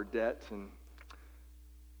off our debts. And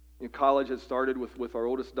college had started with our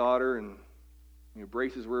oldest daughter, and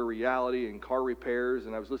braces were a reality, and car repairs,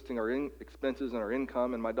 and I was listing our expenses and our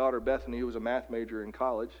income. And my daughter Bethany, who was a math major in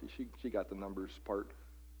college, she got the numbers part,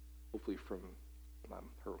 hopefully from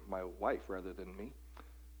my wife rather than me.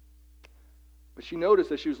 But she noticed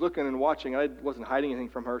that she was looking and watching. I wasn't hiding anything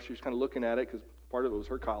from her. She was kind of looking at it because part of it was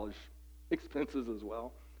her college expenses as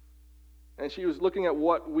well. And she was looking at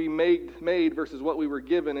what we made versus what we were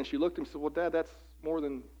given, and she looked and said, "Well, Dad, that's more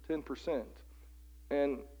than 10%.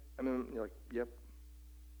 And I mean, you're like, "Yep."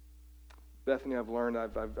 Bethany, I've learned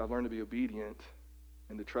to be obedient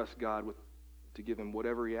and to trust God to give Him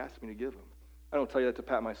whatever He asks me to give Him. I don't tell you that to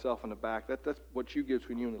pat myself on the back. That's what you give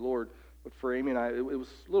between you and the Lord. But for Amy and I, it was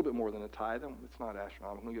a little bit more than a tithe. It's not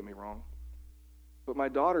astronomical, don't get me wrong. But my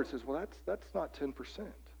daughter says, "Well, that's not 10%.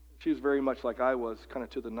 She was very much like I was, kind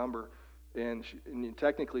of to the number. And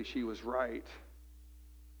technically she was right.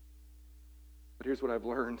 But here's what I've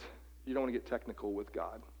learned. You don't want to get technical with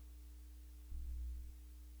God.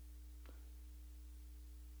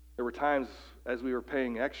 There were times as we were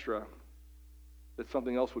paying extra that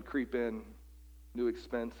something else would creep in, new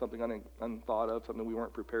expense, something unthought of, something we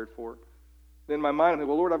weren't prepared for. Then in my mind, I'm like,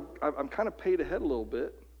 "Well, Lord, I'm kind of paid ahead a little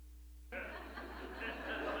bit."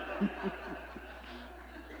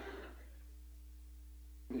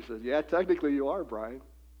 And He says, "Yeah, technically you are, Brian.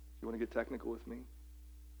 You want to get technical with me?"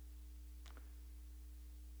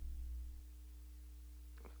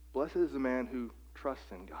 Blessed is the man who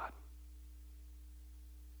trusts in God.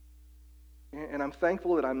 And I'm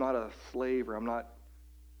thankful that I'm not a slave, or I'm not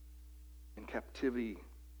in captivity,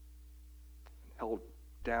 held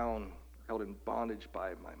down, held in bondage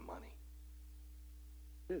by my money.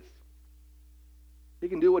 It is. He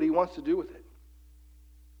can do what He wants to do with it.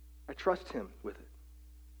 I trust Him with it.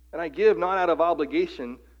 And I give not out of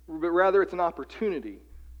obligation, but rather it's an opportunity.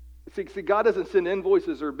 See, God doesn't send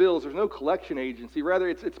invoices or bills. There's no collection agency. Rather,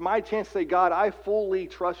 it's my chance to say, "God, I fully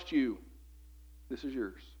trust You. This is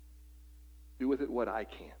Yours. Do with it what I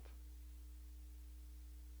can't."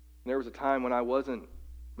 And there was a time when I wasn't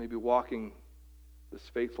maybe walking this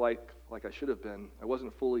faith like I should have been. I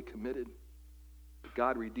wasn't fully committed. But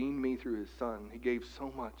God redeemed me through His Son. He gave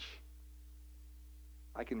so much.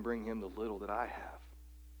 I can bring Him the little that I have,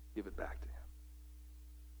 give it back to Him.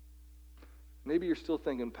 Maybe you're still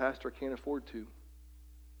thinking, Pastor, I can't afford to.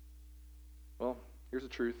 Well, here's the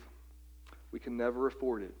truth. We can never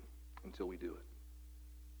afford it until we do it.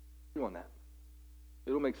 You on that.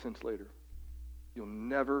 It'll make sense later. You'll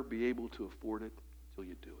never be able to afford it until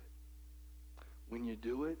you do it. When you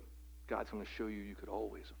do it, God's going to show you could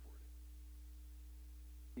always afford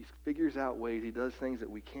it. He figures out ways. He does things that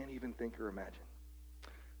we can't even think or imagine.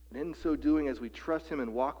 And in so doing, as we trust him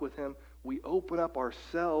and walk with him, we open up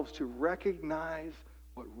ourselves to recognize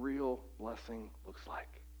what real blessing looks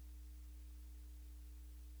like.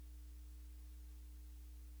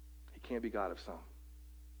 He can't be God of some.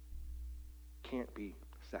 Can't be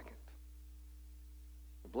second.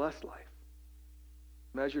 A blessed life,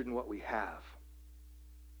 measured in what we have.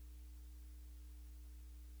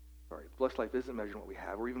 Sorry, blessed life isn't measured in what we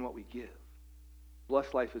have or even what we give.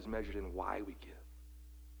 Blessed life is measured in why we give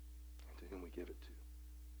and to whom we give it to.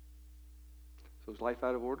 So is life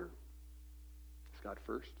out of order? Is God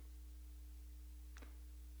first?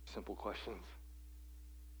 Simple questions.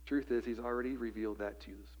 Truth is, he's already revealed that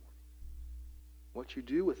to you this morning. What you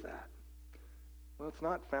do with that? Well, it's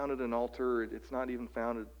not found at an altar. It's not even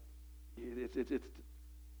found at, it's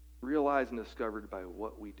realized and discovered by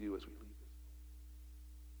what we do as we leave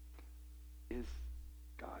this. Is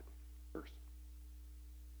God first?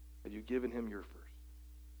 Have you given him your first?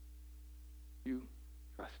 You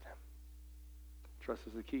trust him. Trust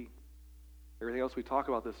is the key. Everything else we talk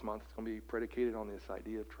about this month is going to be predicated on this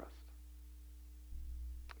idea of trust.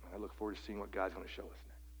 I look forward to seeing what God's going to show us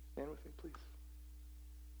next. Stand with me, please.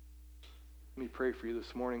 Let me pray for you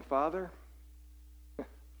this morning. Father,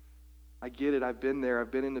 I get it. I've been there.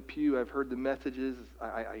 I've been in the pew. I've heard the messages.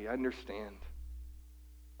 I understand.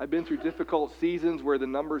 I've been through difficult seasons where the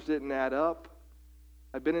numbers didn't add up.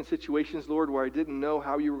 I've been in situations, Lord, where I didn't know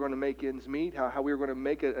how you were going to make ends meet, how we were going to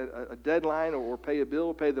make a deadline or pay a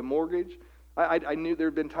bill, pay the mortgage. I knew there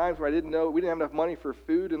had been times where I didn't know, we didn't have enough money for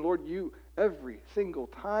food, and Lord, you every single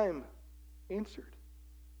time answered.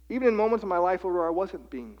 Even in moments of my life where I wasn't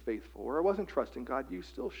being faithful or I wasn't trusting God, you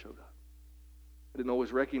still showed up. I didn't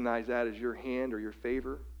always recognize that as your hand or your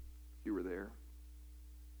favor. You were there.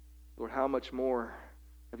 Lord, how much more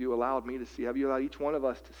have you allowed me to see? Have you allowed each one of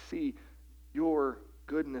us to see your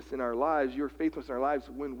goodness in our lives, your faithfulness in our lives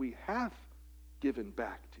when we have given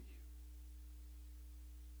back to you?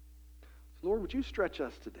 So Lord, would you stretch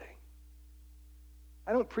us today?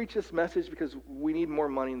 I don't preach this message because we need more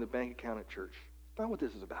money in the bank account at church. That's not what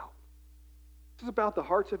this is about. This is about the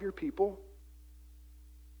hearts of your people,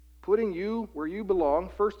 putting you where you belong,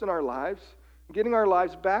 first in our lives, getting our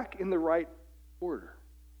lives back in the right order.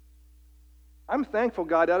 I'm thankful,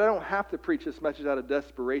 God, that I don't have to preach this message out of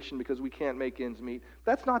desperation because we can't make ends meet.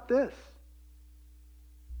 That's not this.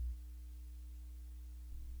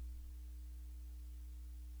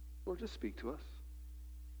 Lord, just speak to us.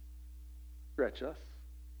 Stretch us.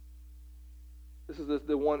 This is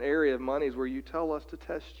the one area of money is where you tell us to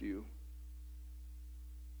test you.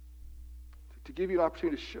 To give you an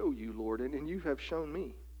opportunity to show you, Lord, and you have shown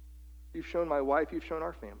me. You've shown my wife, you've shown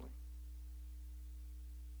our family.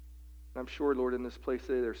 And I'm sure, Lord, in this place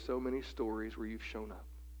today, there's so many stories where you've shown up.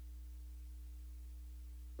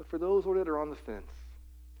 But for those, Lord, that are on the fence,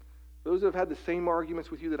 those that have had the same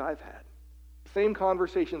arguments with you that I've had, same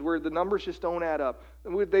conversations where the numbers just don't add up,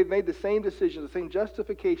 and they've made the same decisions, the same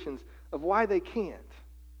justifications of why they can't,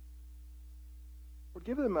 Lord,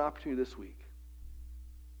 give them an opportunity this week.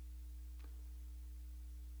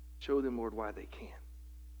 Show them, Lord, why they can.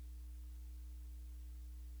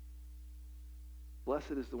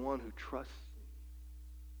 Blessed is the one who trusts in you.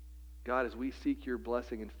 God, as we seek your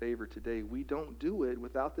blessing and favor today, we don't do it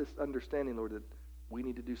without this understanding, Lord, that we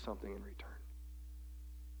need to do something in return.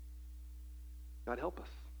 God, help us.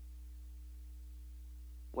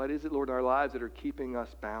 What is it, Lord, in our lives that are keeping us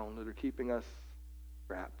bound, that are keeping us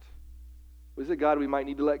trapped? What is it, God, we might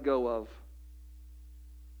need to let go of?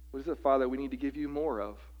 What is it, Father, we need to give you more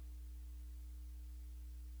of?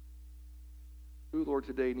 Who, Lord,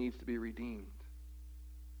 today needs to be redeemed?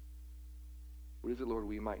 What is it, Lord,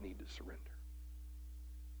 we might need to surrender?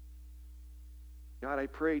 God, I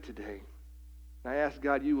pray today, and I ask,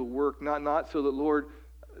 God, you will work, not so that, Lord,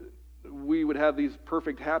 we would have these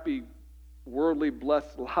perfect, happy, worldly,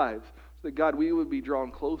 blessed lives, so that, God, we would be drawn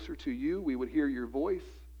closer to you, we would hear your voice,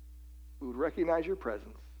 we would recognize your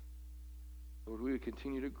presence, Lord, we would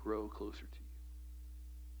continue to grow closer to you.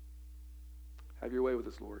 Have your way with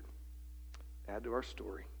us, Lord. Add to our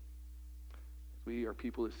story. We are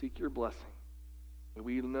people that seek your blessing. And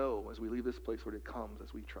we know as we leave this place, Lord, it comes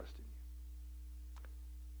as we trust in you.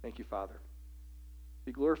 Thank you, Father.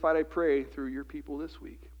 Be glorified, I pray, through your people this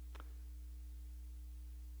week.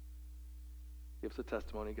 Give us a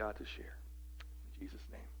testimony, God, to share. In Jesus'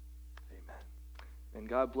 name, amen. And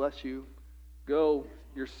God bless you. Go,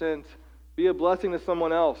 you're sent. Be a blessing to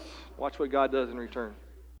someone else. Watch what God does in return.